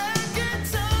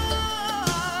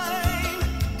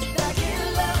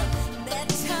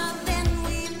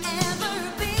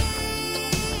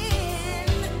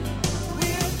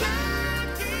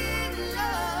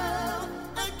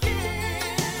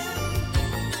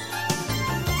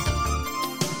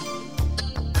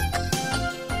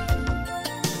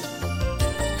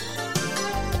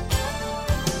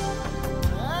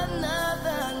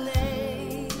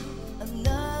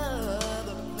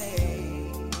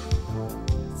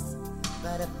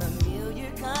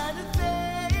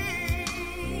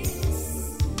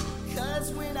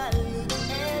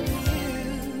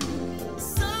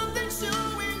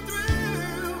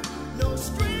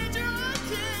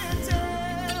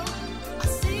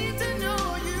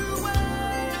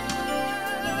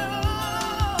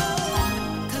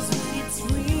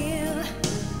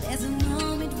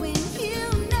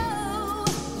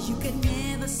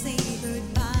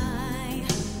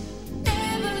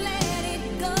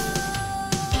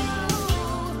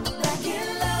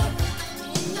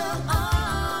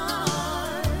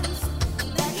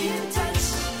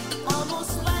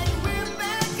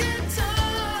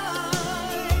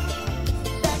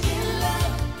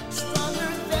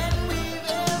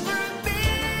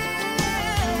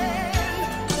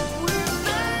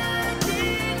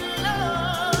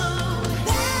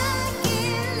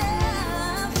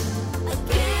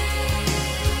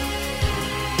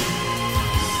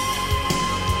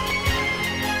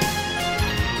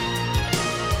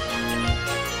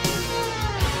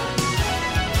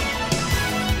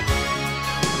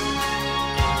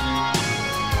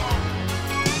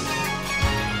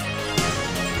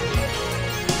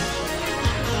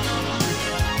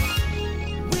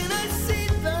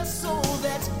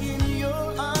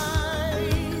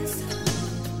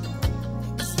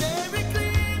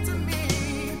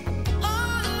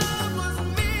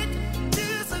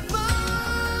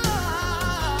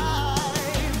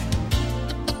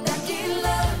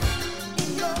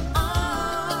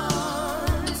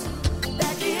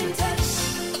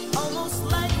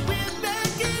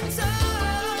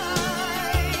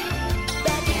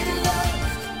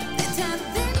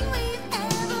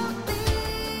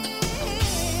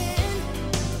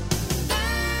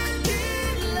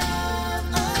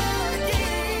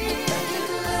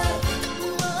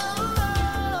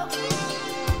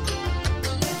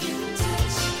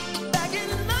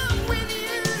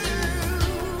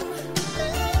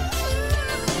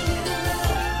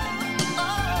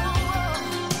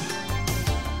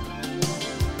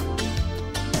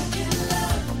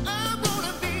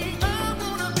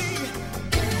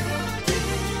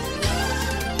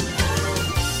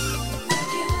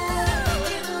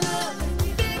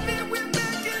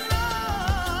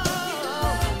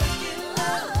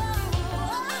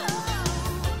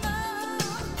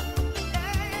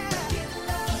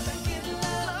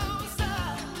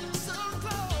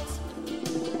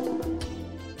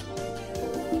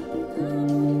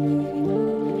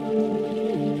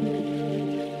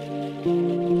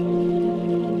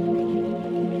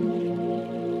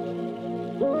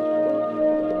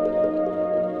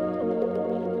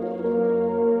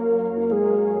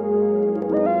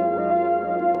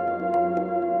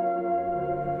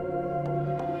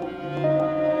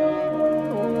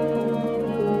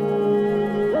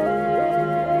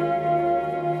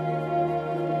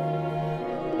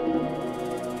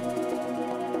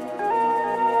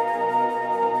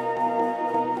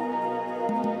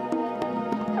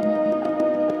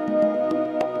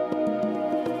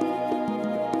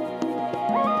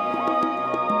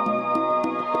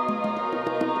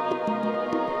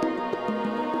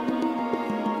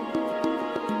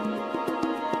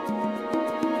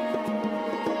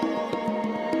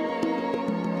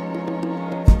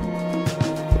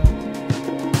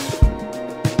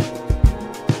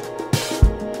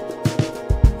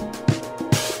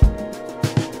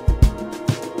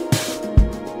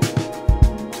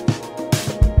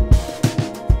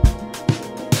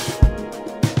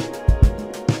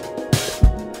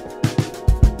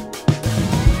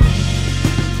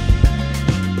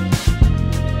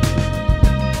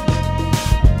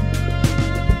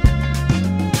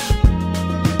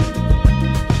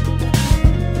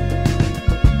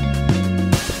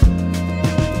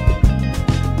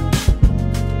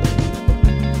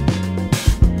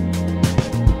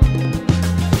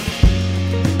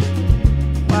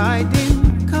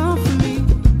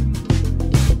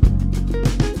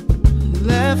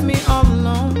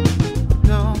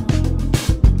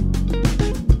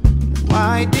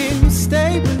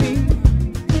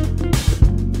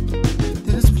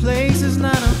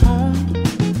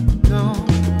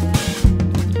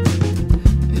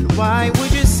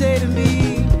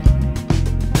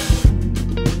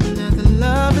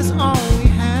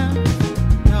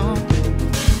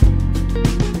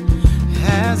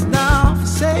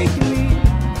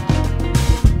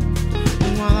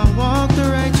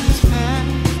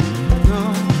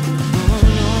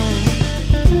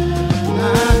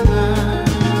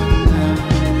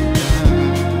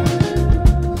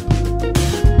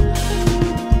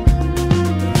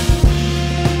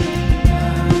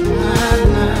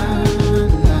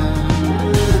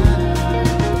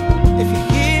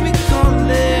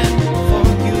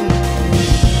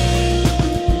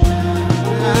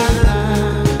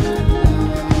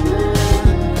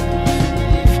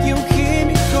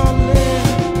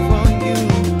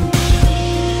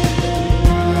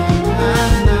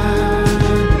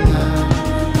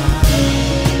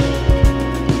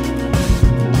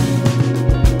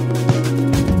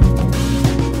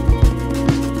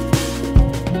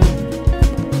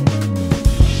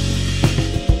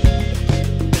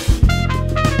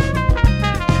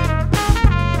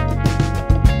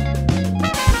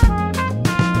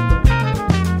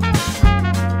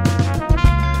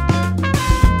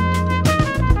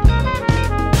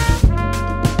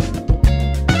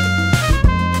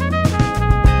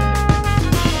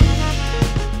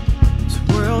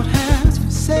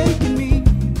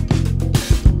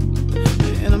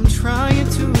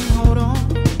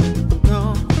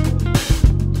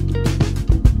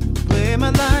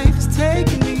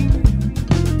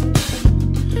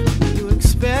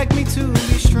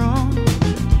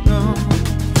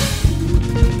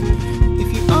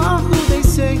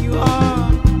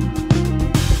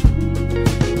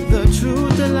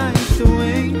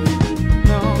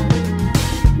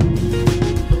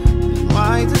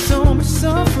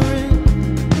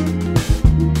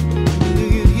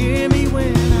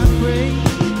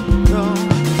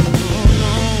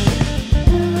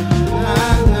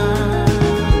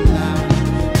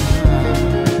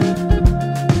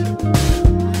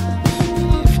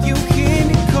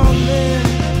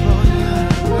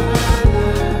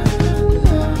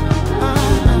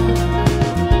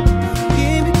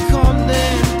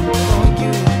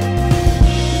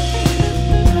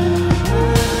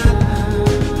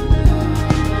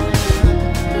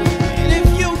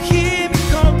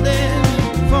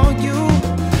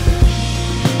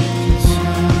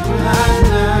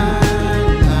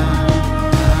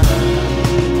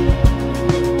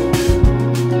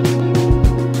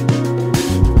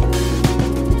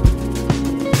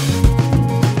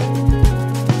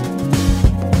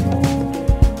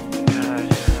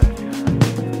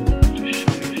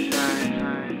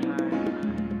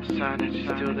sign that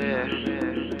you're still there,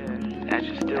 that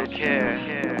you still care.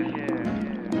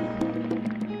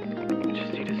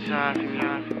 Just need a sign from you,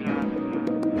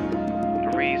 a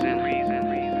reason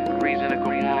to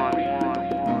go on.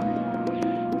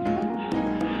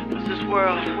 What's this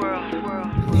world?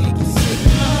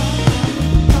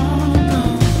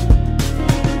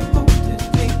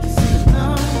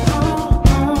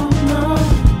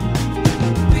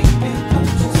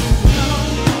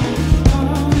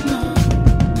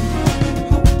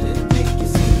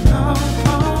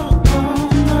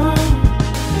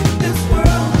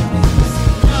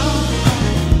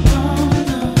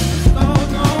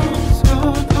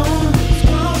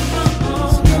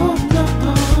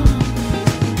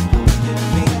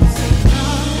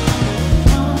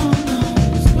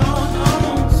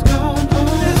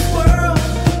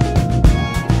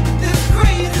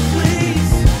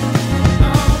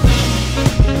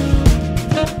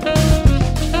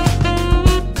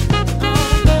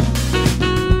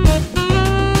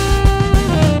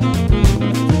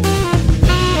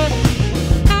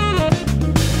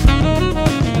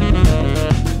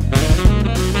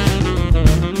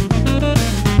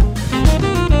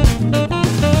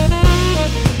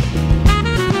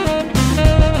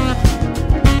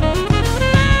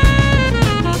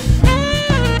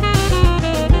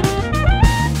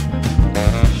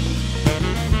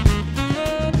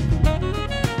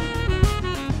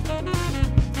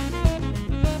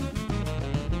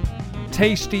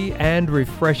 Tasty and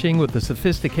refreshing with a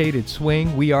sophisticated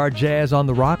swing. We are Jazz on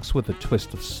the Rocks with a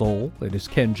twist of soul. It is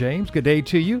Ken James. Good day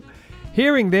to you.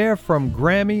 Hearing there from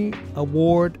Grammy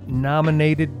Award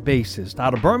nominated bassist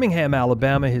out of Birmingham,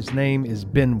 Alabama. His name is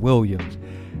Ben Williams.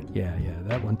 Yeah,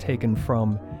 that one taken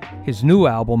from his new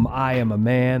album, I Am a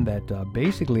Man, that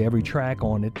basically every track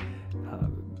on it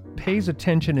pays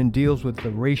attention and deals with the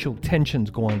racial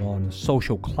tensions going on in the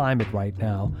social climate right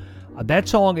now. That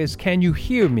song is Can You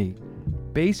Hear Me?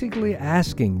 Basically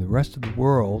asking the rest of the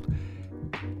world,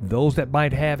 those that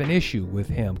might have an issue with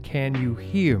him, can you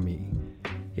hear me?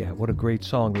 Yeah, what a great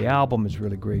song. The album is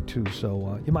really great too,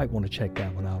 so you might want to check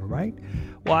that one out, all right?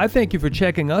 Well, I thank you for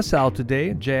checking us out today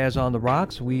at Jazz on the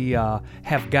Rocks. We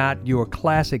have got your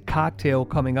classic cocktail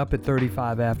coming up at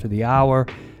 35 after the hour,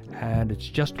 and it's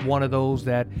just one of those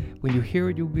that when you hear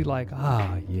it, you'll be like,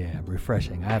 yeah,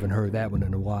 refreshing. I haven't heard that one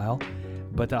in a while.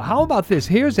 But how about this?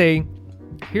 Here's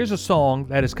a song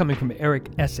that is coming from Eric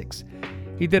Essex.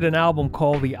 He did an album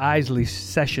called the Isley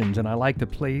Sessions, and I like to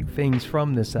play things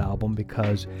from this album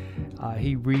because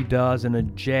he redoes in a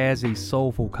jazzy,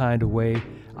 soulful kind of way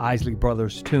Isley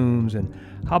Brothers tunes. And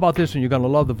how about this one? You're going to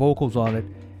love the vocals on it.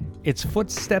 It's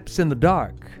Footsteps in the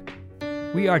Dark.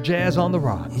 We are Jazz on the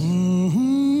Rocks.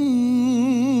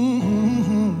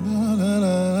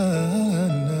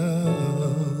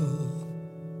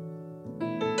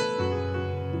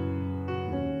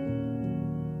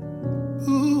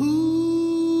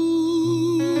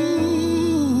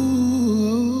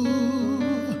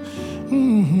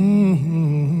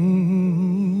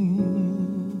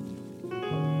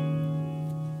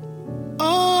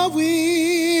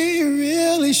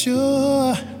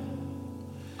 Sure,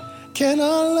 can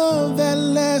our love that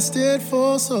lasted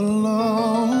for so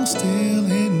long still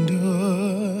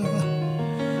endure?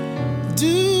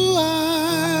 Do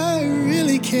I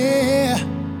really care?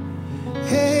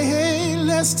 Hey,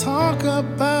 let's talk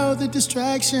about the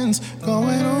distractions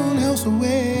going on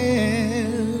elsewhere.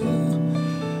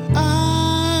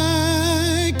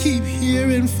 I keep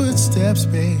hearing footsteps,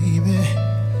 baby,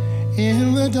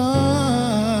 in the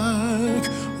dark.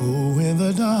 Oh, in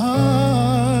the dark.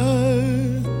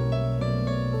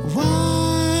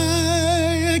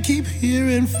 Why I keep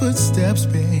hearing footsteps,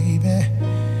 baby,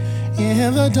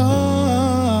 in the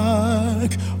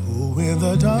dark. Oh, in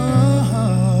the dark.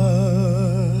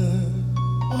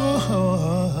 Oh.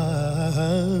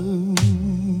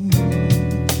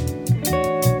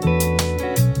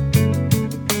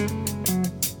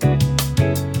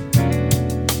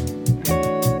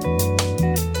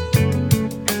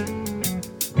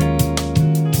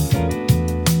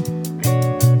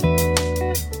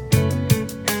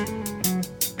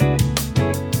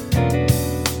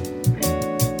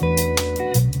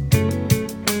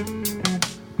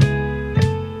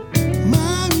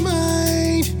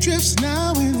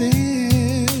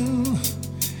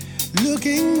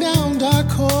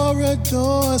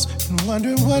 Doors and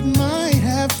wondering what might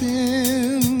have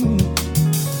been.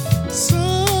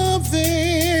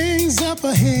 Something's up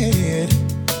ahead.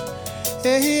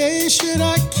 Hey, should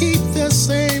I keep the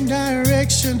same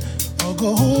direction or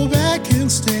go back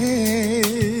instead?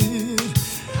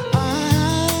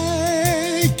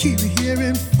 I keep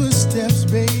hearing footsteps,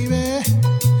 baby,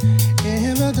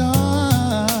 in the dark.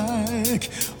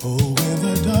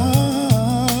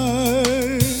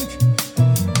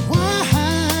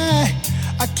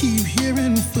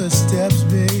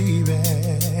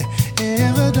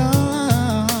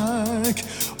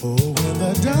 in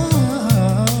the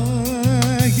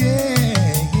dark, yeah.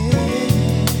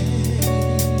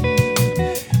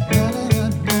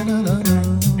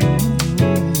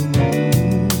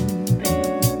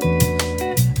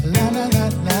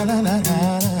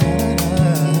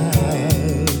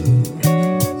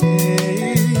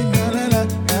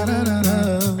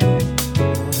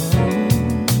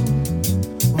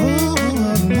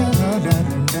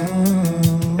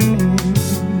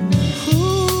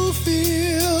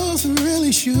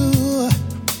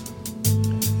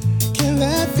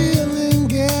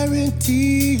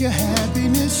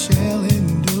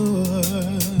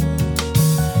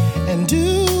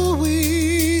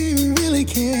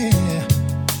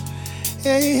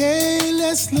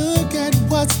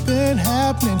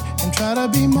 Try to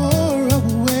be more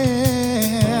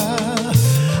aware.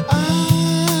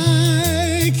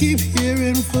 I keep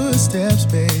hearing footsteps,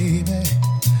 baby,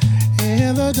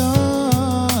 in the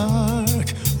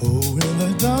dark. Oh, in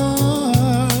the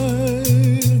dark.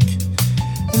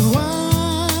 And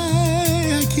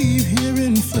why I keep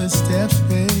hearing footsteps,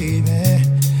 baby,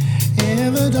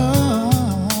 in the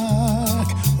dark.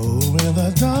 Oh, in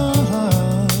the dark.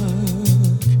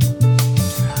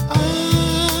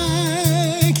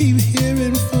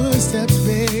 Footsteps,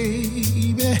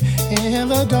 baby, in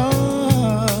the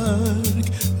dark,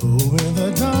 oh, in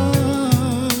the dark.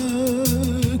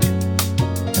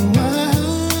 And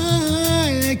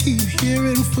why I keep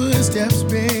hearing footsteps,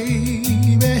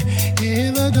 baby,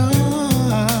 in the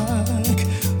dark,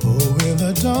 oh, in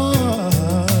the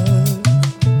dark.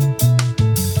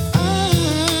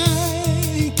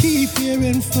 I keep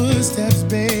hearing footsteps,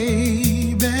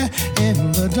 baby,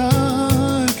 in the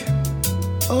dark.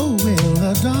 Oh, in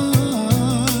the dark.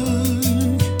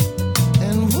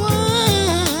 And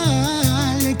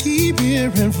why I keep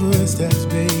hearing footsteps,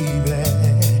 baby,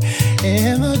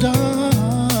 in the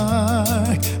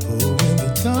dark. Oh, in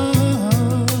the dark.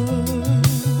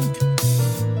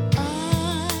 I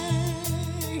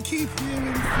keep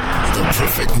hearing footsteps. The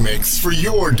perfect mix for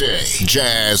your day.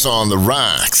 Jazz on the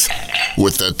rocks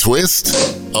with a twist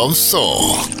of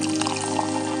soul.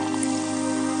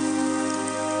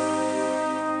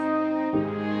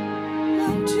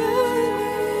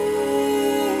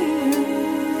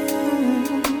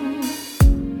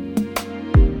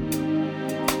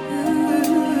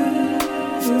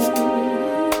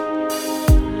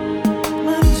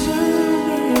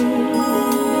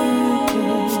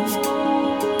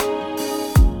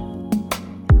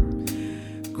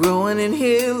 And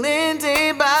healing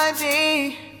day by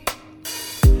day.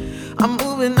 I'm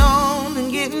moving on and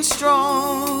getting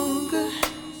stronger,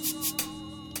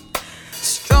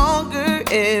 stronger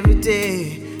every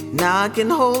day. Now I can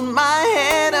hold my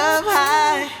head up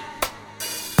high.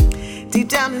 Deep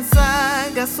down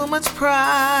inside, got so much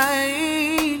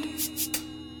pride.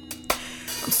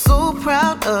 I'm so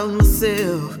proud of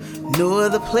myself. No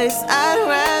other place I'd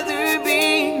rather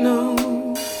be, no,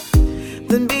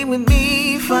 than be with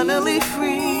me, finally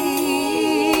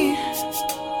free.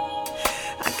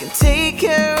 I can take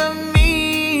care of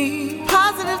me.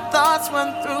 Positive thoughts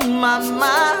run through my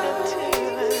mind.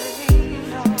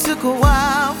 Took a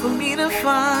while for me to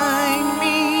find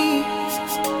me.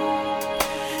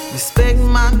 Respect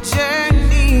my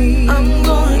journey. I'm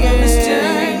going on this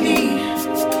journey,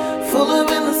 full of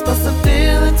endless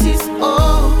possibilities.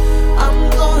 Oh, I'm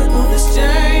going on this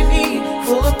journey,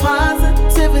 full of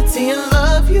positivity and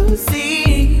love, you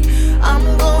see. I'm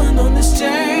going on this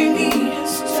journey,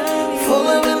 full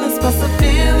of endless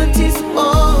possibilities.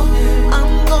 Oh,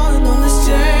 I'm going on this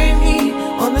journey,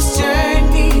 on this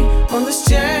journey, on this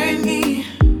journey.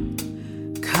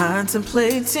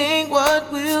 Contemplating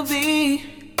what will be.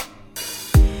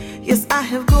 Yes, I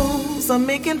have goals, I'm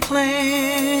making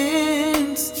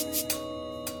plans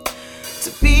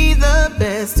to be the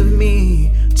best of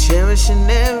me, cherishing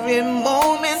every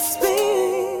moment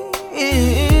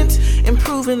spent,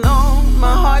 improving on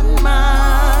my heart and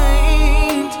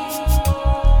mind.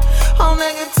 All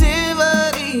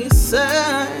negativity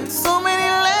aside, so many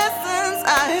lessons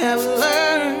I have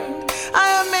learned. I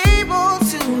am able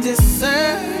to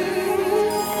discern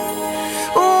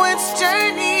which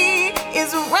journey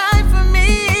is right for me.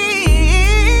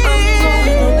 I'm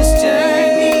going on this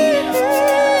journey,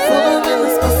 full of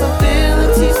endless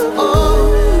possibilities.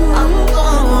 Oh, I'm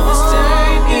going on this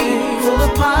journey, full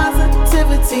of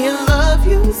positivity and love,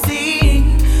 you see.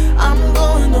 I'm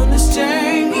going on this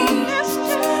journey,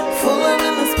 full of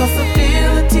endless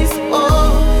possibilities.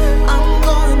 Oh, I'm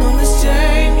going on this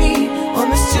journey, on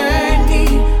this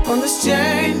journey, on this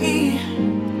journey.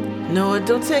 No, it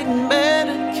don't take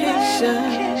medication,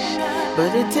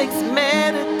 but it takes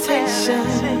meditation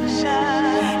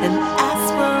and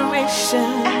aspiration.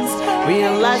 aspirations,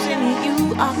 realizing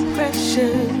you are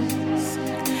precious.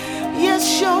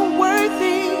 Yes, you're worth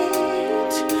it.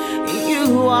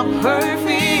 You are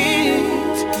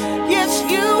perfect. Yes,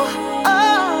 you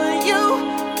are. You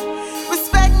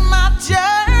respect my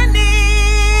journey.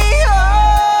 Oh,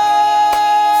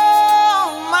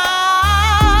 my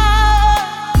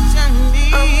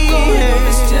journey. I'm going on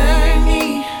this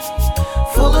journey,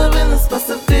 full of endless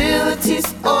possibilities.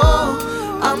 Oh,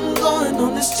 I'm going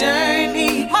on this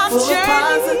journey, full of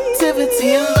positivity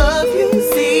and love. You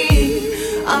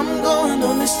see, I'm going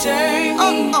on this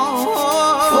journey,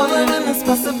 full of endless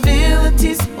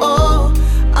possibilities. Oh,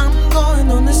 I'm going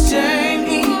on this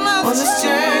journey, on this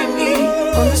journey,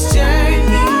 on this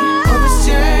journey, on this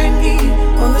journey,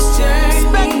 on this journey.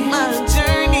 Respect my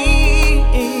journey,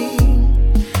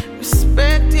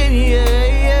 respect it, yeah,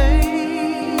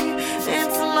 yeah.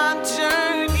 It's my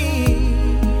journey.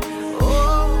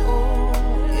 Oh,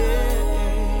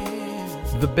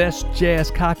 yeah. The best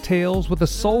jazz cocktails with a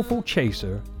soulful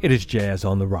chaser. It is Jazz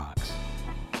on the Rocks.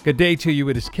 Good day to you.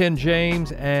 It is Ken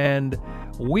James, and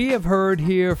we have heard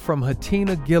here from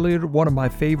Hatina Gilliard, one of my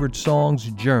favorite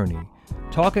songs, Journey,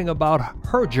 talking about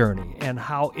her journey and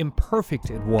how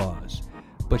imperfect it was.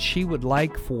 But she would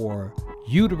like for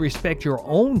you to respect your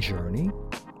own journey.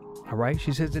 All right?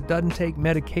 She says it doesn't take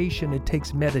medication, it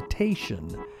takes meditation.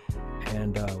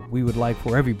 And we would like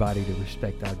for everybody to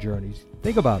respect our journeys.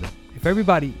 Think about it. If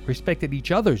everybody respected each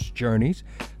other's journeys,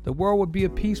 the world would be a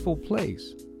peaceful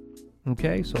place.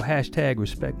 Okay? So hashtag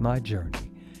respect my journey.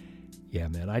 Yeah,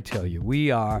 man, I tell you,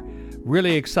 we are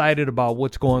really excited about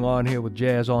what's going on here with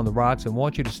Jazz on the Rocks and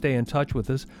want you to stay in touch with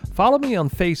us. Follow me on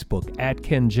Facebook at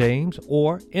Ken James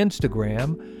or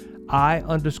Instagram,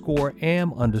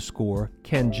 I_am_Ken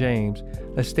James.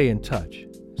 Let's stay in touch.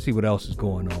 See what else is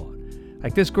going on.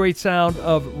 Like this great sound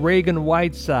of Reagan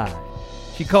Whiteside.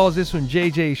 She calls this one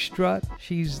JJ Strut.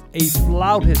 She's a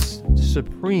flautist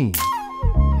supreme.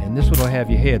 And this one will have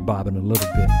your head bobbing a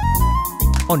little bit.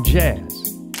 On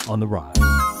Jazz on the Rocks.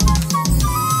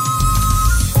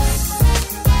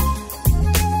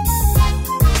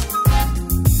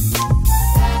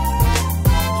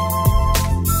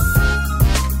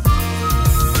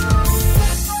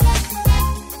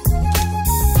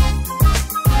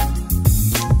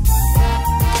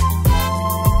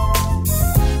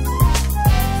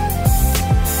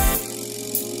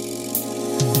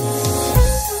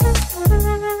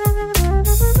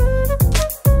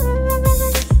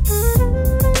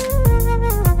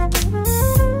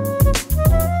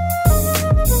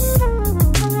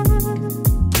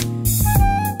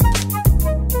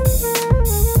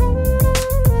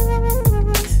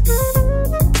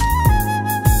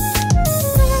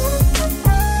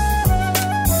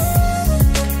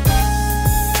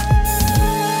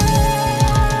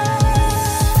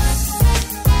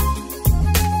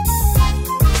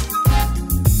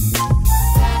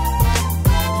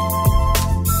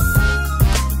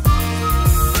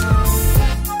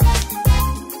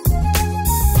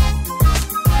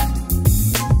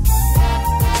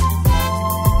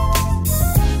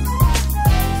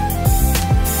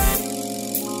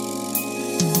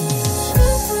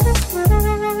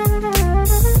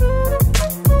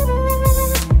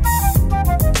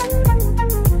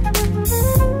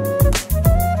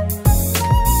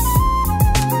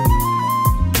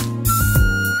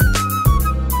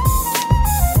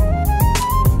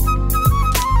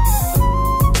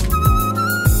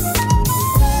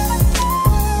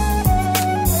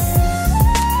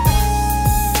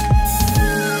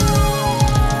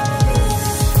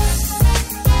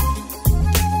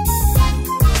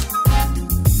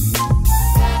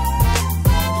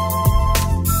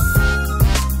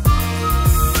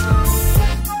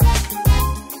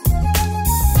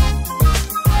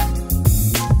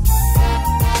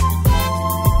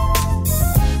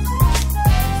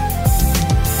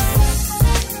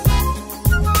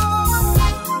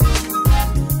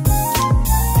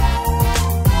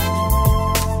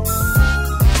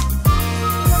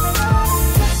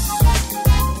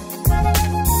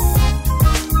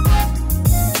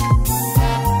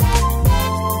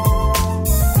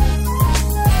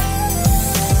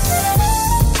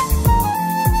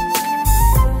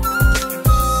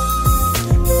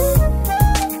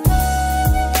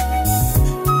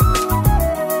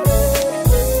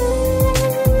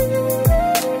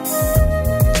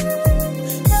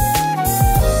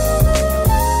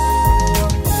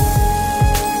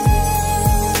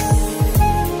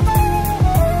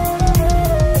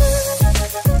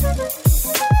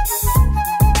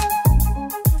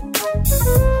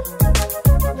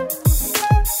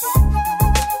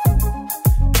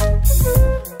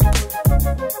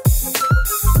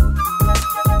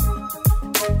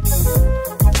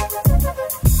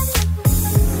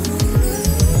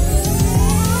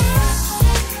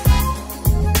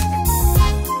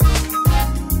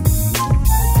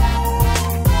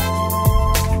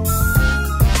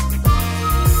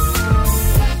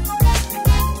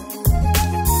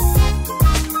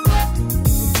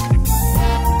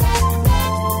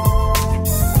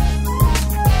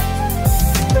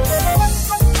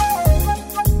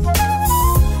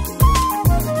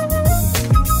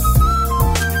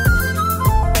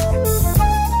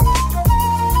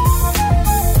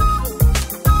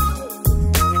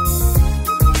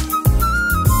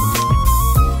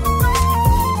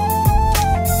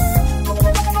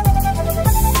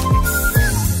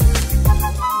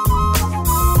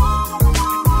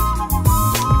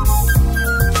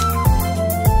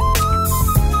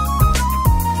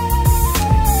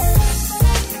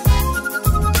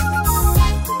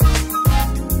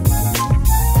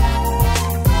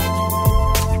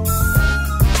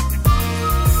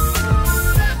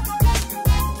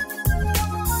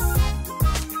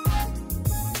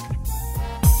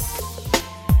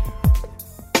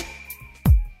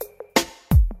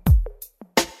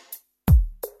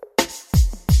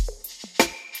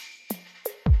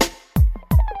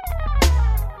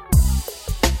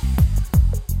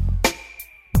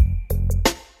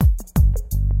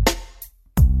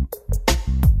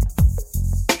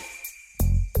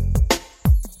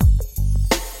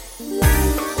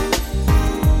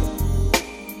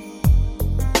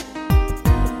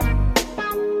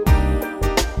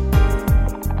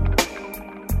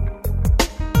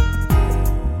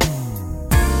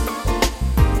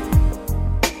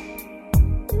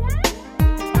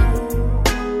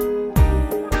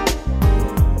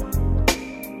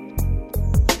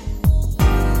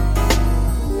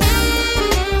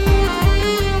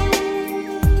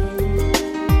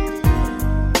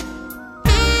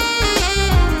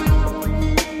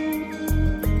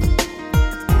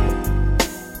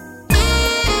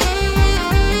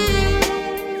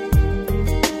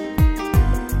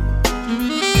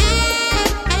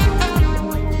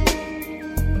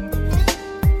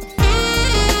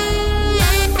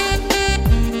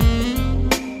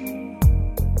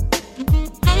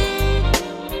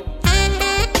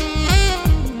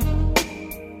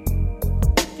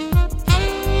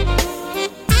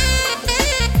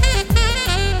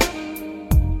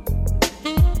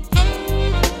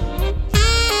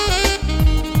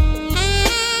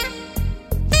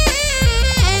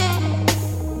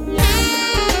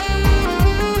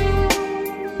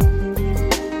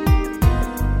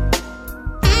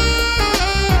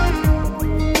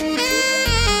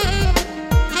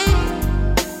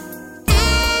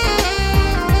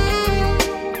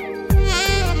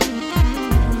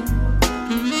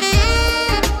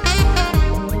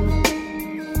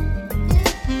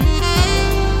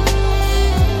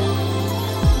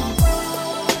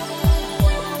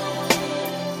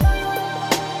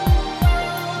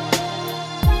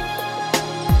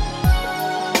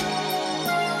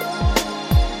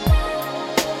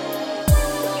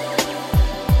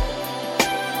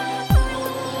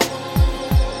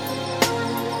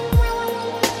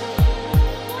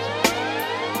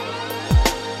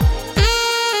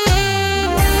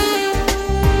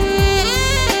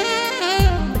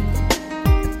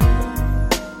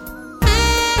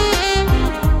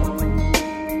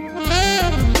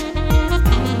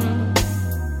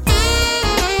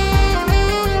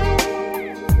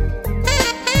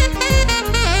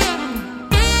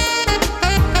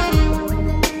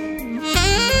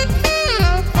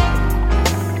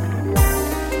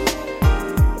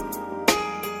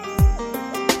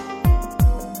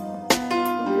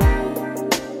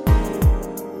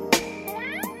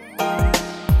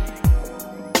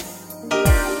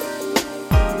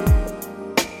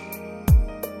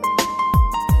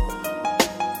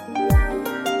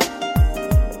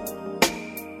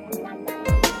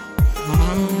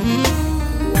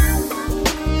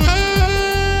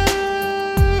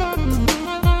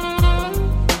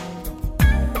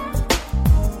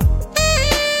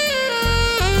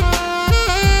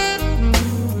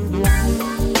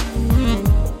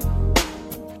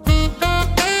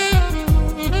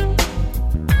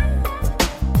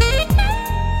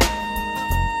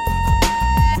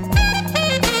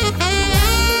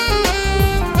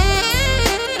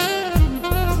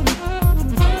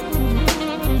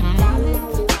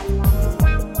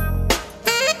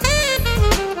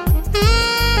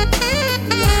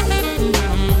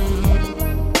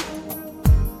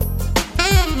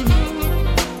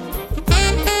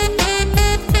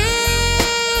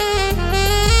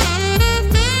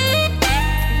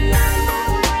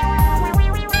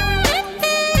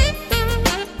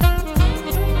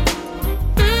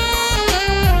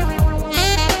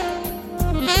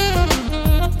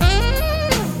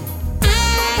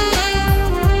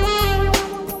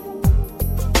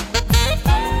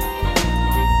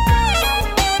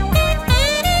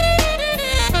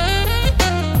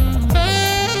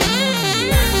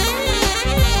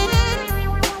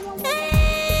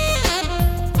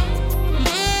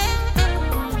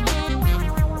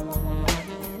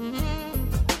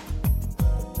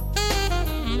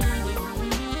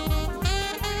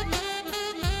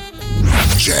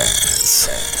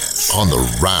 Jazz on the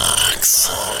rocks.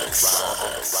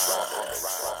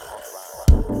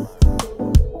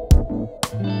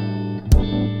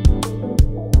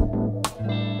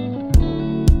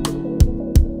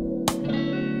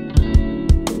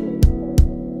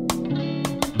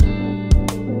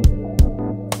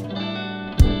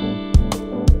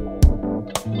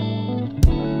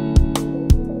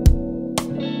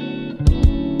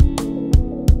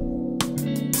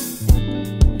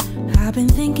 I've been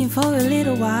thinking for a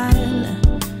little while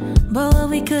about what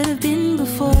we could have been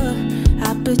before.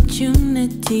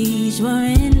 Opportunities were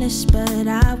endless, but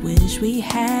I wish we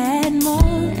had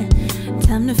more.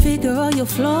 Time to figure all your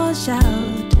flaws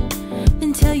out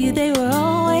and tell you they were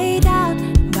all weighed out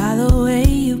by the way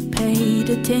you paid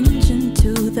attention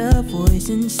to the voice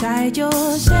inside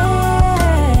yourself.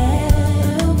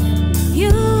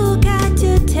 You got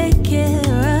to take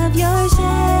care of yourself.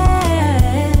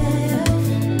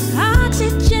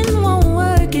 Oxygen won't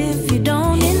work if you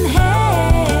don't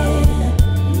inhale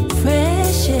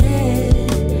fresh air.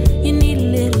 You need a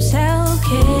little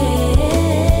self-care.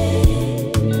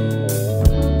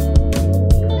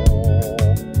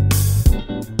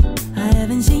 I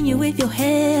haven't seen you with your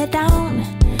head down,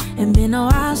 and been a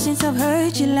while since I've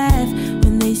heard you laugh.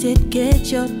 When they said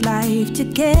get your life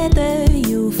together,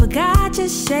 you forgot to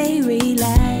say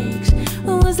relax.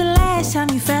 When was the last time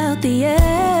you felt the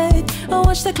earth, or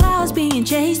watched the clouds being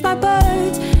chased by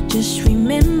birds? Just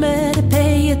remember to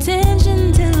pay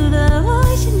attention to the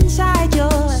voice inside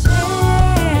yourself.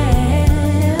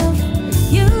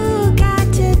 You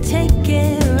got to take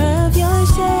care of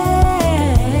yourself.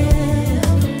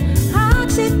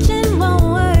 Oxygen won't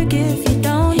work if you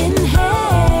don't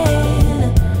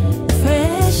inhale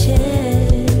fresh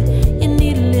air. You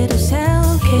need a little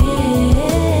self-care.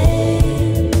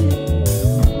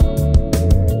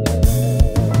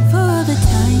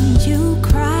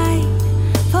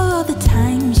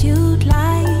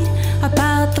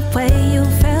 Way you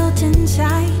felt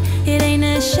inside, it ain't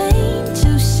a shame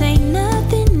to say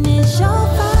nothing is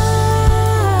alright.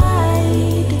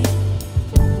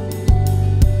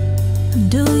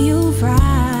 Do you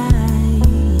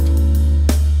right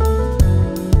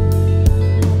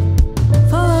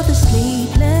for the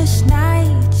sleepless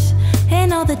nights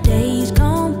and all the days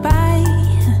gone by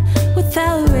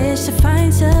without rest to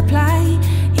find supply.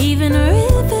 Even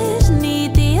rivers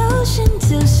need the ocean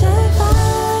to survive.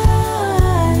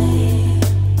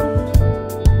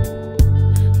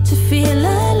 Feel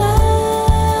alive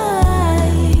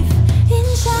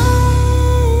inside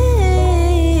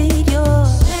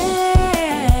yourself.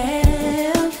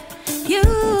 You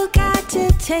got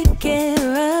to take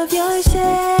care of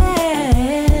yourself.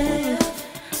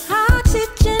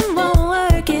 Oxygen won't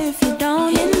work if you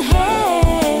don't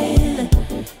inhale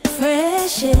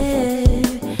fresh air.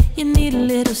 You need a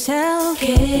little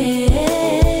self-care.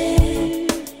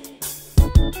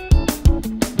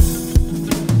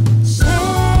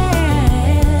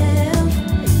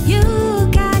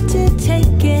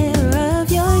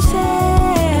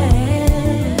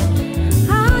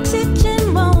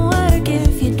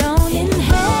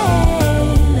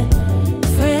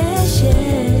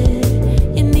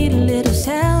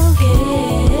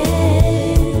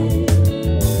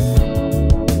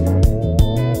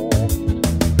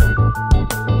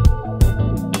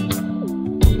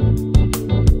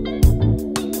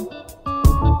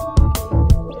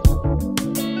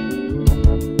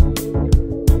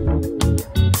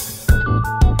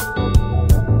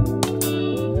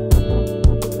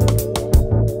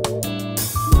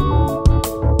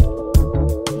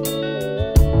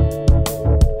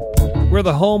 We're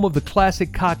the home of the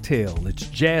classic cocktail. It's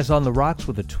Jazz on the Rocks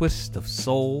with a twist of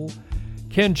soul.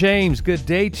 Ken James, good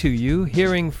day to you.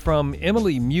 Hearing from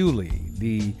Emily Muley,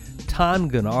 the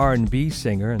Tongan R&B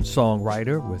singer and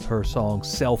songwriter, with her song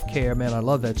Self-Care. Man, I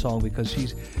love that song because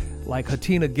she's like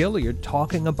Hatina Gilliard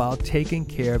talking about taking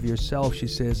care of yourself. She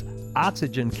says,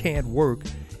 oxygen can't work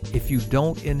if you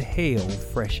don't inhale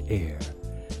fresh air.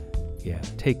 Yeah,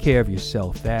 take care of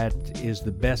yourself. That is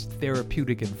the best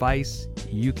therapeutic advice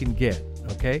you can get,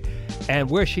 okay? And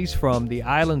where she's from, the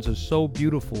islands are so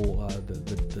beautiful.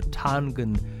 The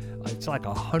Tongan, it's like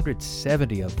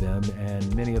 170 of them,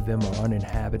 and many of them are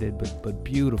uninhabited, but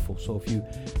beautiful. So if you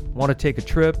want to take a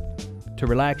trip to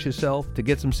relax yourself, to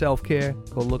get some self-care,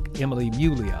 go look Emily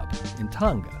Muley up in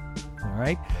Tonga, all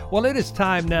right? Well, it is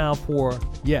time now for,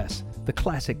 yes, the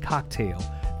classic cocktail.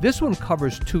 This one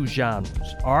covers two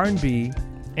genres, R&B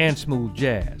and smooth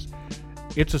jazz.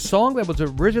 It's a song that was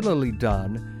originally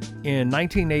done in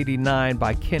 1989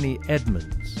 by Kenny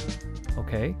Edmonds,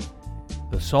 okay?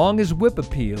 The song is Whip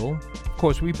Appeal. Of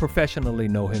course, we professionally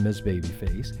know him as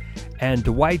Babyface. And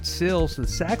Dwight Sills, the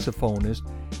saxophonist,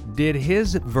 did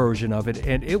his version of it,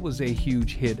 and it was a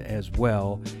huge hit as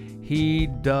well. He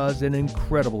does an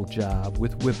incredible job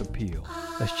with Whip Appeal.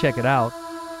 Let's check it out.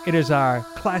 It is our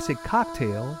classic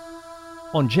cocktail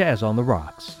on Jazz on the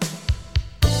Rocks.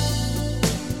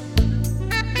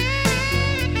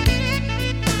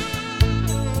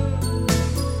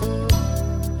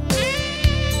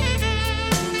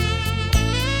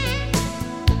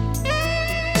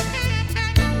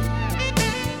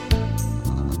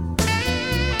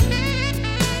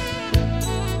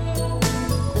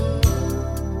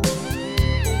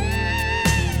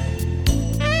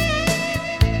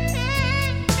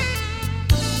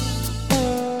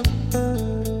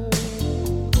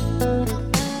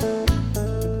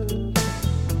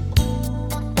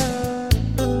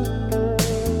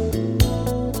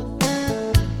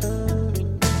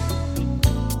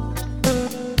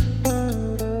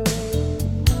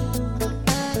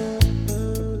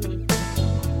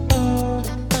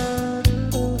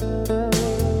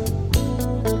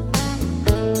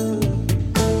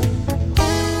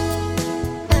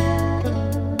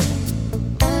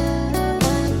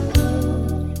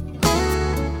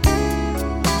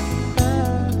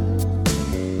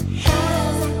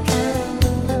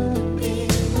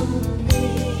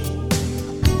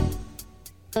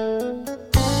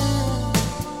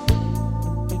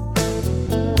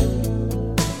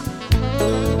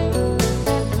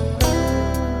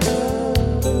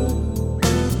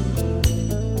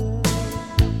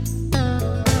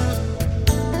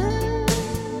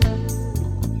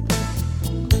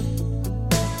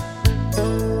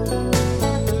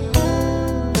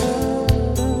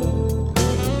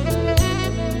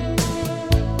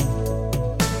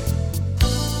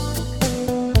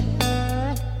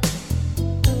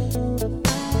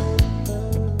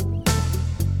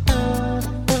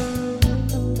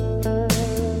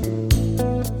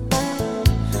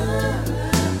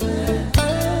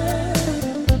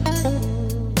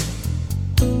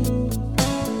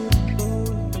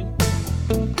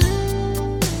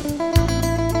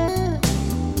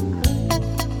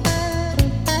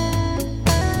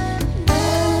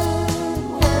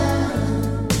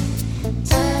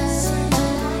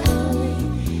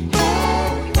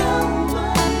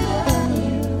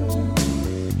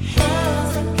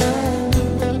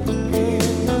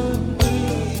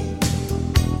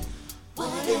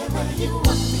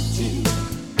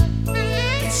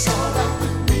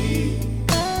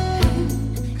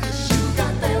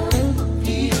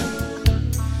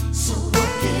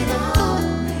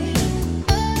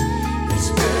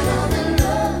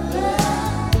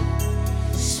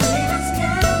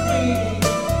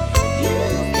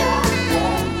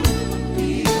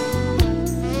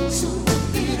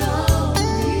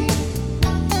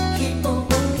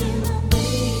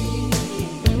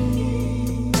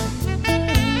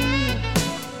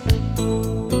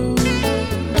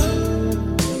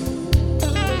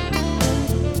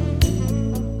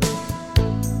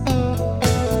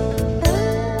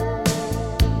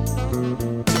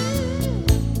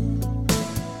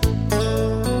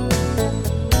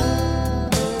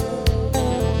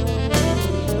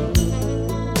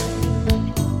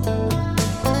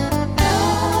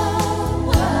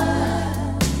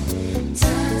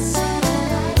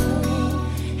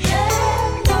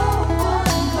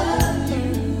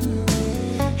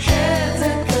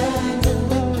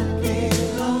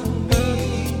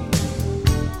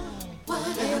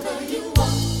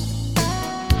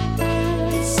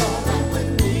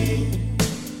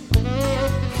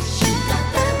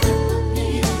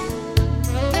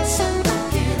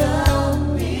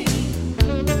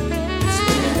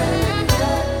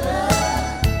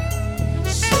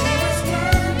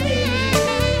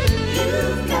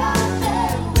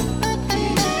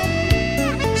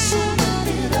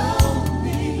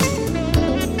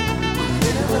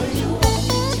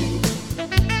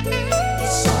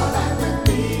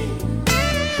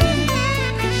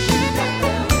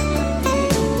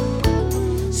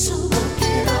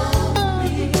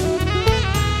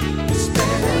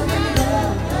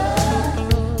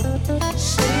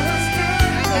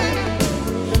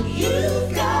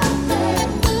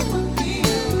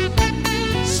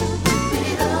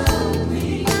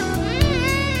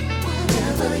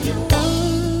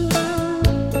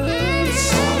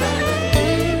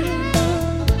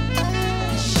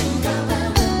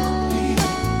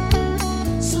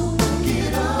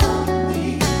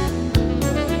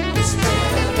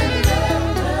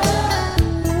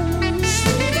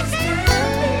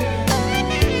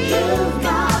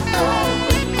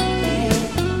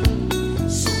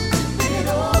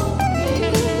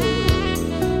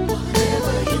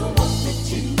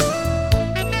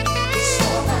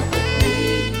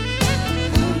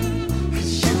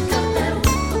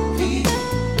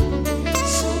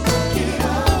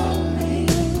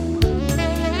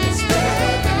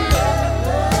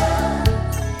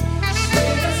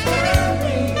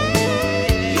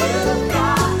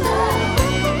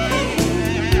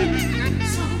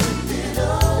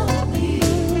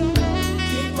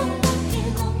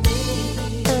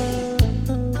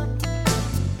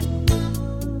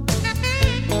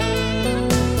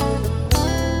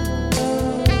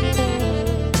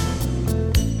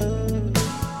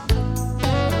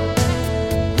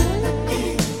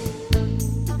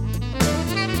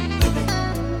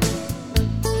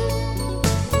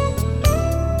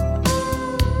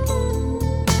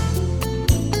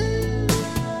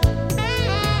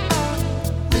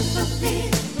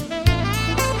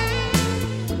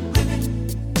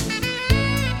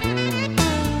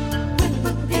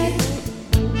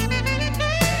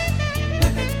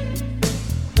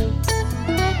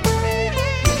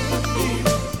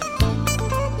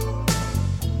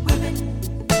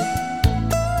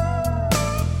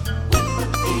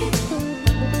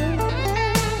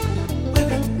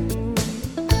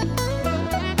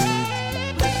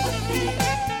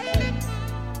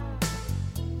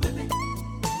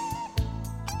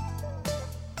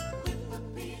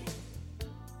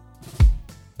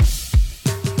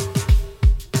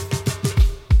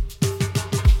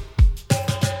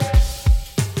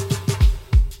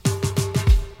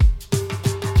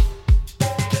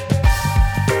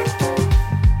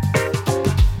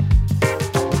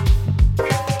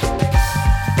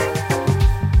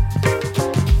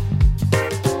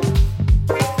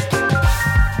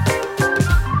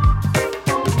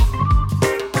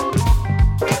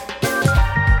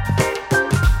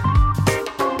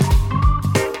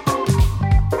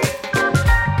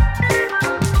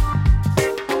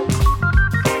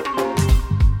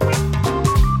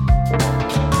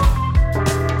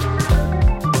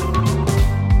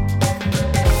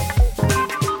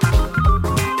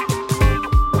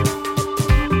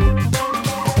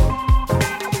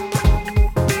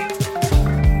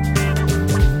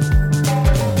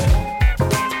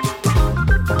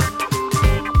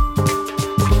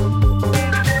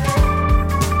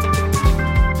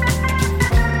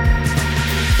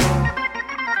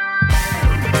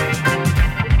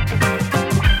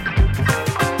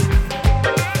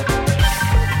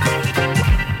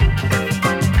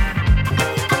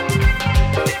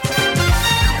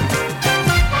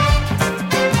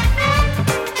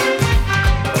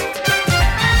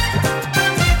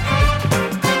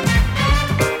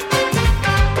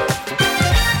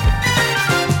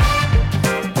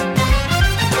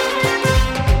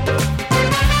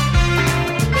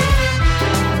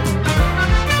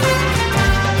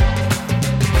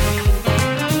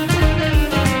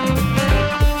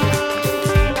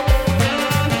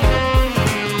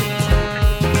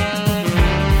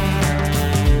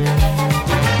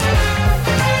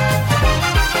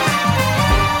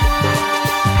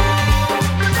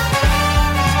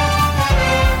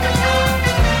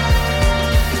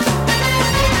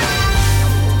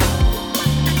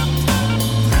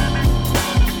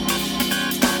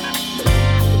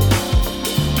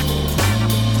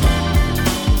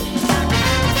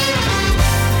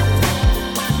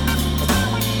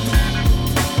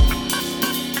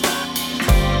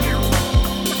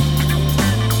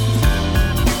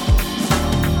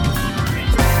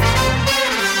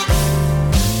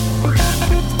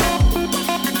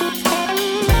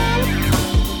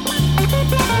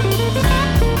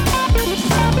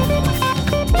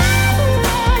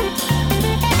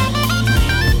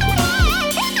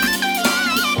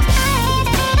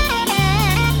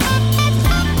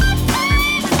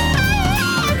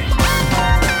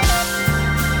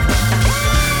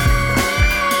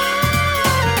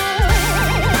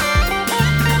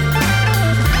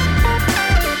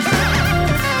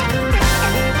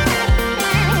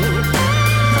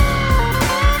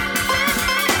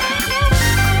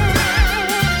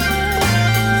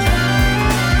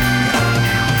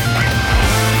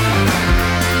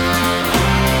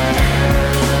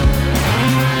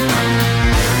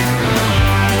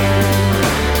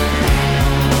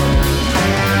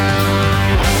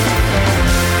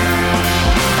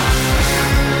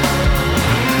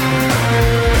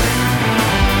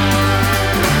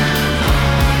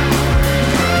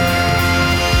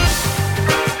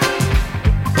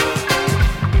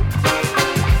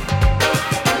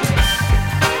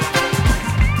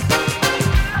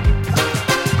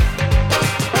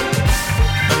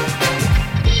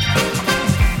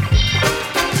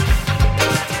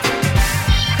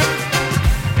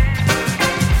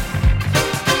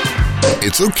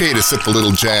 It's okay to sip a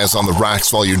little jazz on the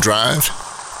rocks while you drive.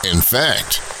 In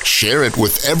fact, share it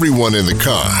with everyone in the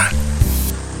car.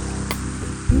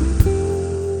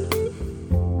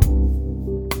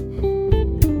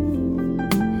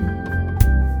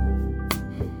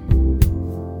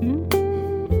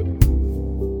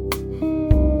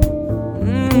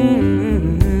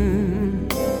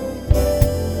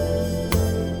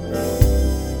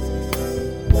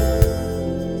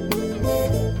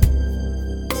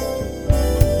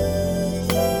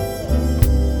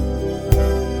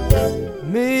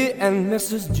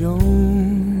 Mrs.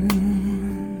 Jones,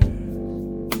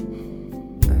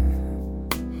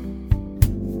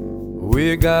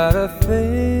 we got a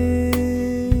thing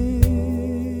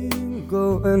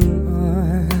going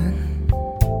on.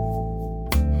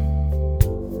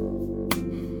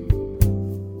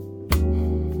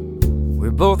 We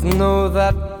both know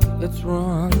that it's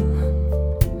wrong,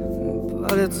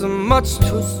 but it's much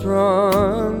too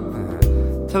strong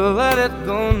to let it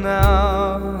go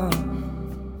now.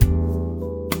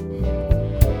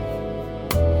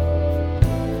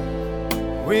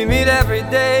 We meet every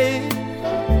day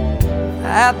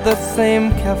at the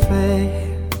same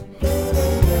cafe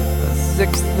at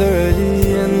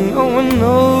 6:30 and no one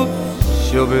knows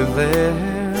she'll be there,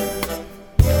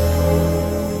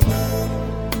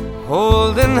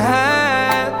 holding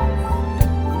hands,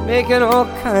 making all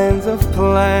kinds of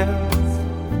plans,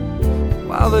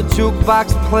 while the jukebox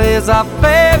plays our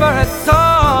favorite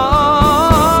song.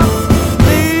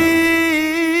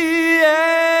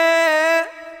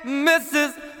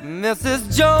 Mrs.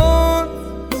 Jones,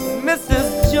 Mrs.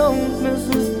 Jones,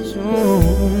 Mrs.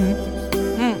 Jones,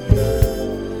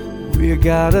 we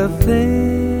got a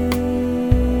thing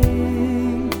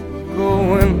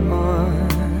going on.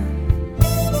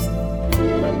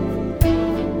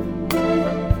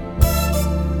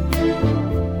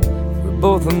 We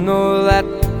both know that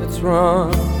it's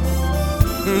wrong,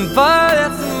 but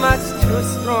it's much too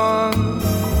strong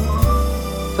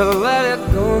to let it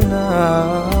go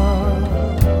now.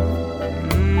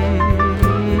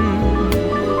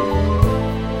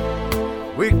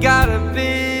 We gotta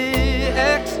be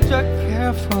extra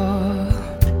careful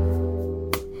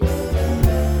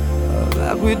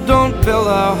that we don't build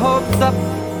our hopes up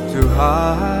too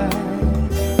high,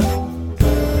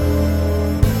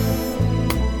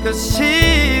 'cause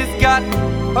she's got her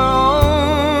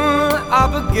own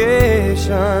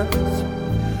obligations,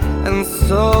 and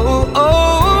so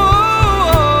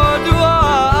do I.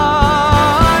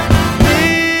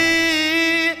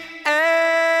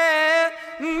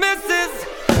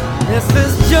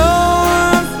 Mrs.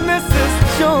 Jones, Mrs.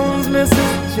 Jones, Mrs.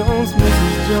 Jones,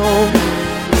 Mrs. Jones.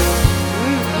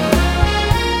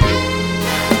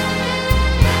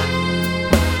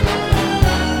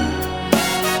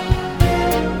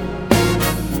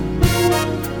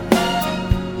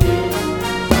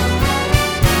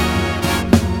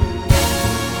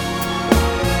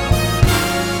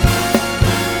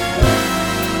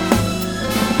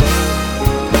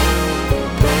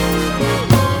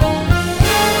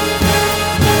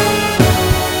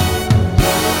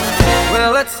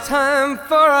 It's time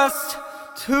for us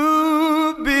to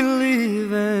be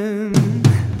leaving,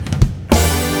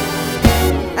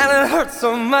 and it hurts so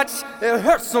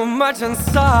much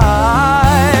inside.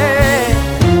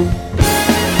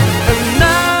 And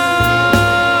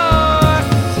now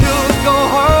she'll go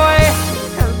her way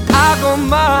and I'll go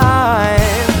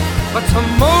mine, but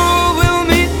tomorrow we'll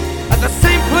meet at the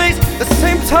same place, the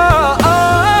same time.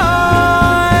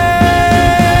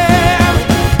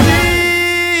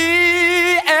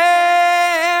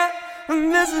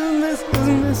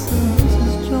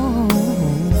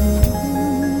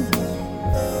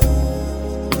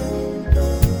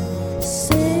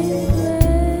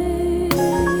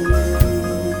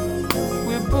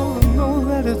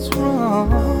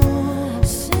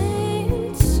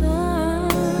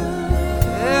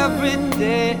 Every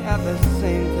day at the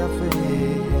same cafe,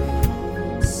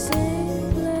 same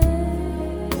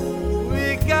place. We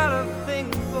got a thing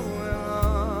going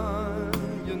on,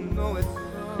 you know it's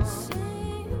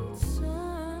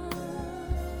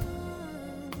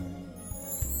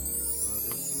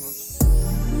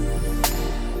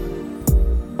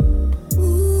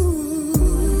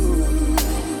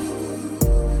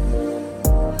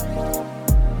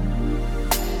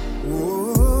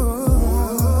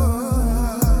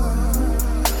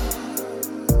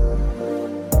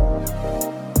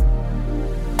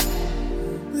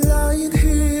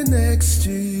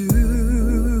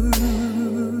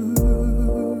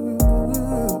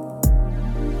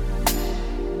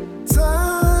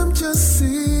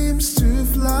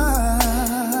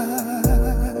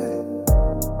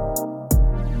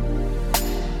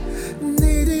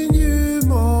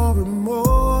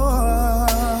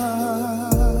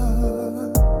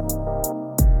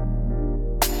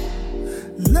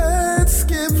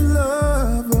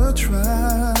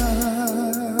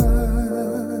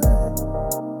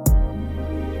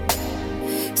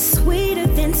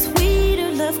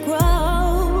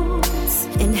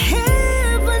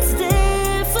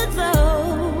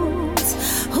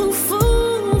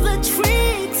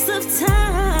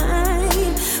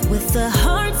With the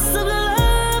hearts of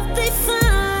love, they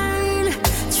find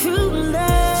true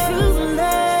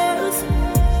love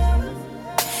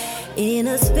in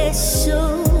a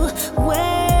special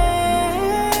way.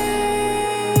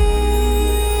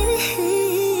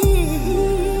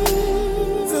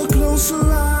 The closer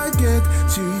I get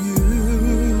to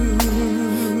you,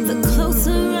 the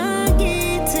closer I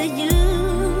get to you,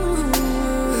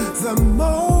 the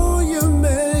more you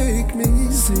make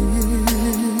me see.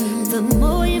 The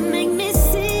more you make me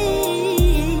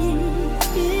see.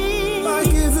 By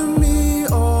giving me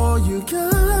all you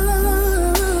got,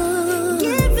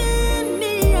 Giving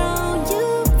me all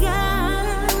you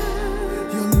got.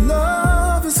 your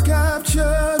love has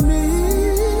captured me.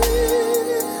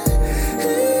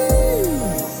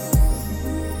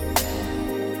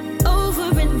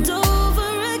 Over and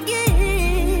over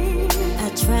again, I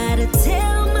try to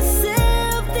tell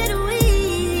myself that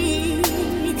we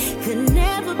could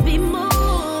never be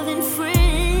more than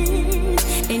friends.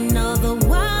 And all the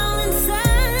while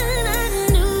inside, I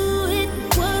knew it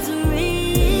was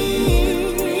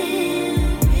real.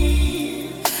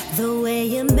 The way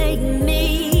you make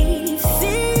me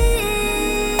feel.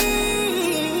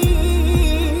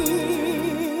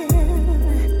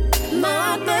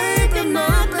 My baby,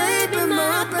 my baby,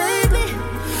 my baby,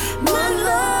 my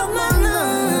love, my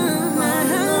love, my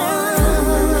love. Come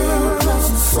a little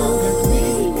closer so that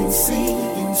we can see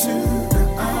into the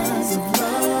eyes of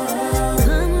love.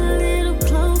 Come a little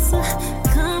closer,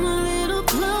 come a little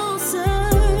closer.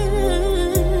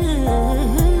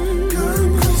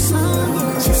 Come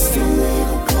closer, Just a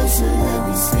little closer, let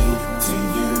me speak to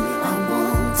you. I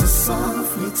want to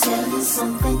softly tell you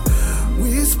something.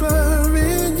 Whisper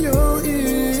in your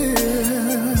ear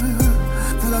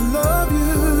that I love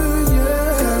you,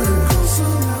 yeah.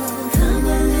 come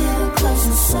a little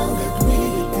closer So that we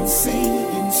can see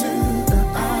into the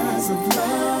eyes of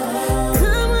love.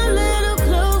 Come a little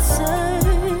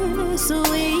closer so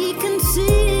we can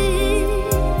see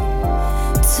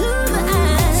to the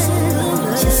eyes of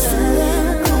love. Just a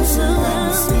little closer, let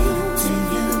me speak to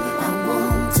you. I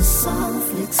want to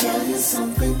softly tell you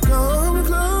something. Come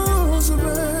closer,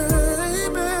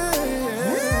 baby.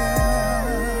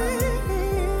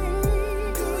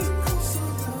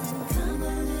 Come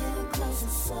a little closer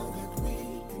so that we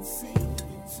can see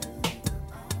into the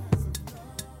eyes of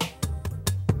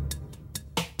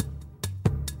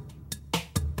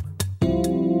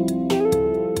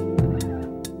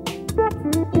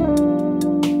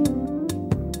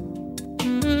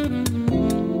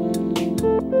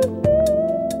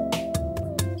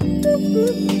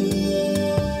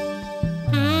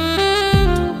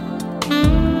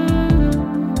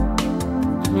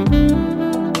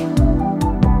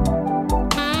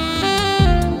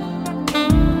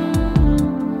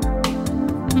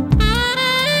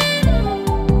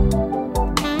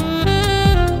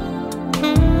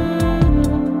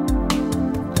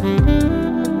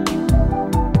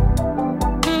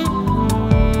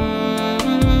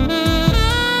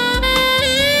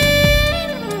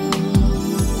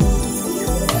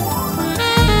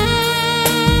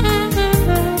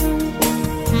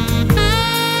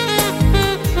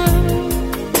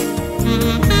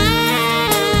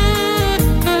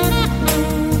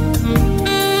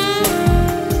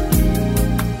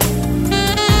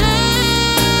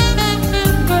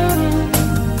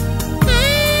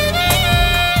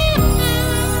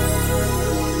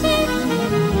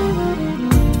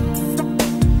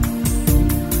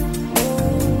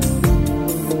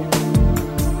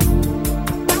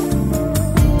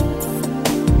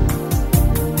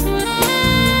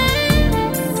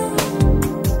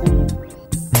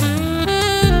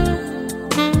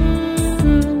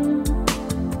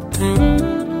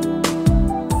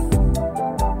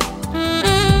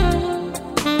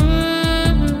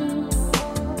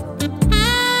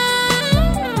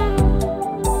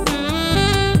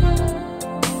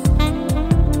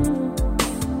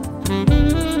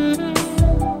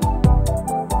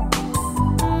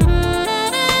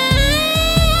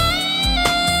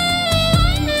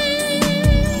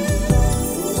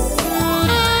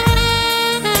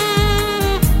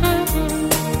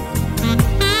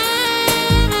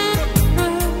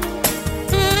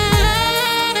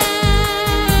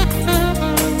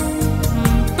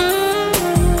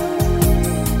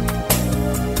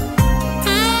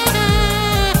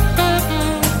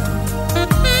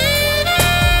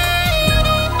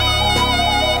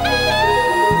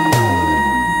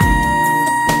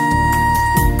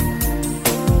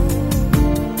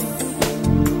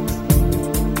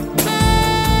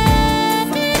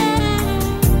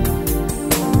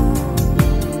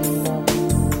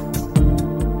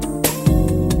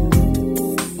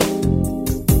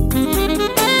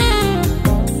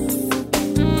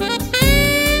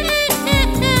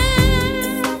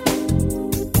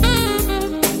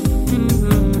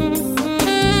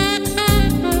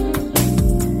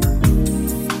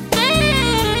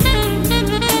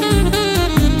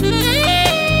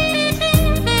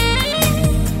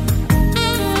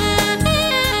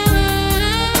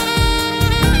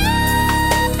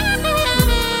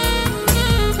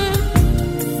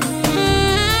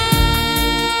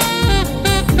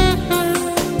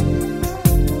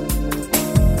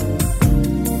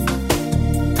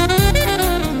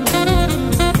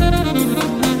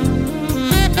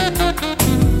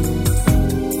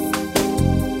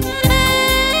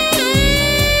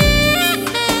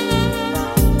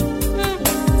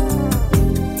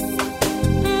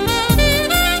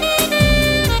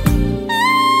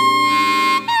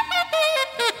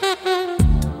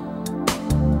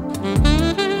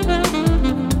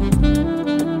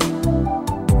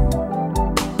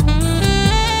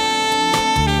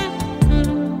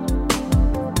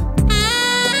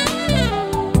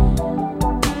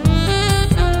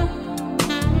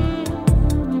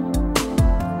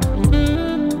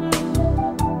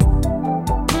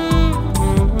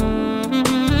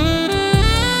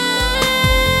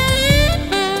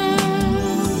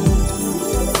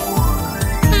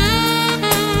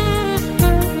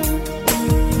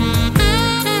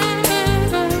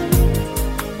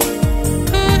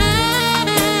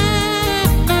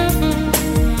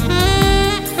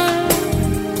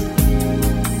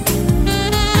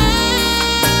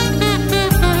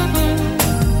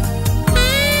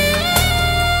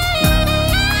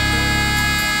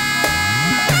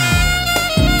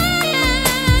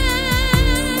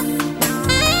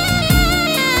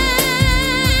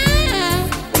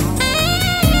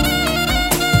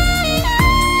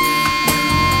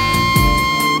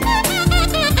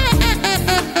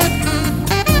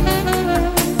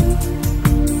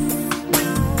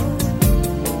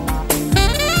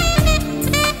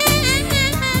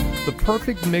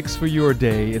perfect mix for your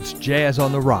day. It's Jazz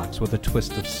on the Rocks with a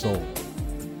twist of soul.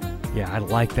 Yeah, I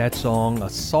like that song. A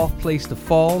Soft Place to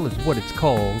Fall is what it's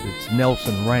called. It's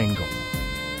Nelson Rangel.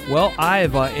 Well,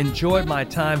 I've enjoyed my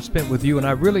time spent with you, and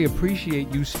I really appreciate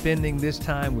you spending this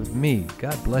time with me.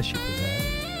 God bless you for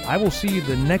that. I will see you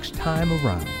the next time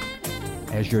around.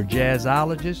 As your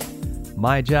jazzologist,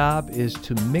 my job is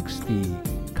to mix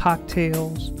the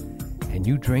cocktails and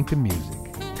you drink the music.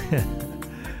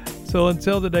 So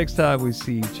until the next time we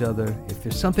see each other, if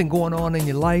there's something going on in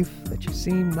your life that you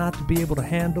seem not to be able to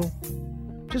handle,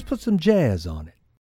 just put some jazz on it.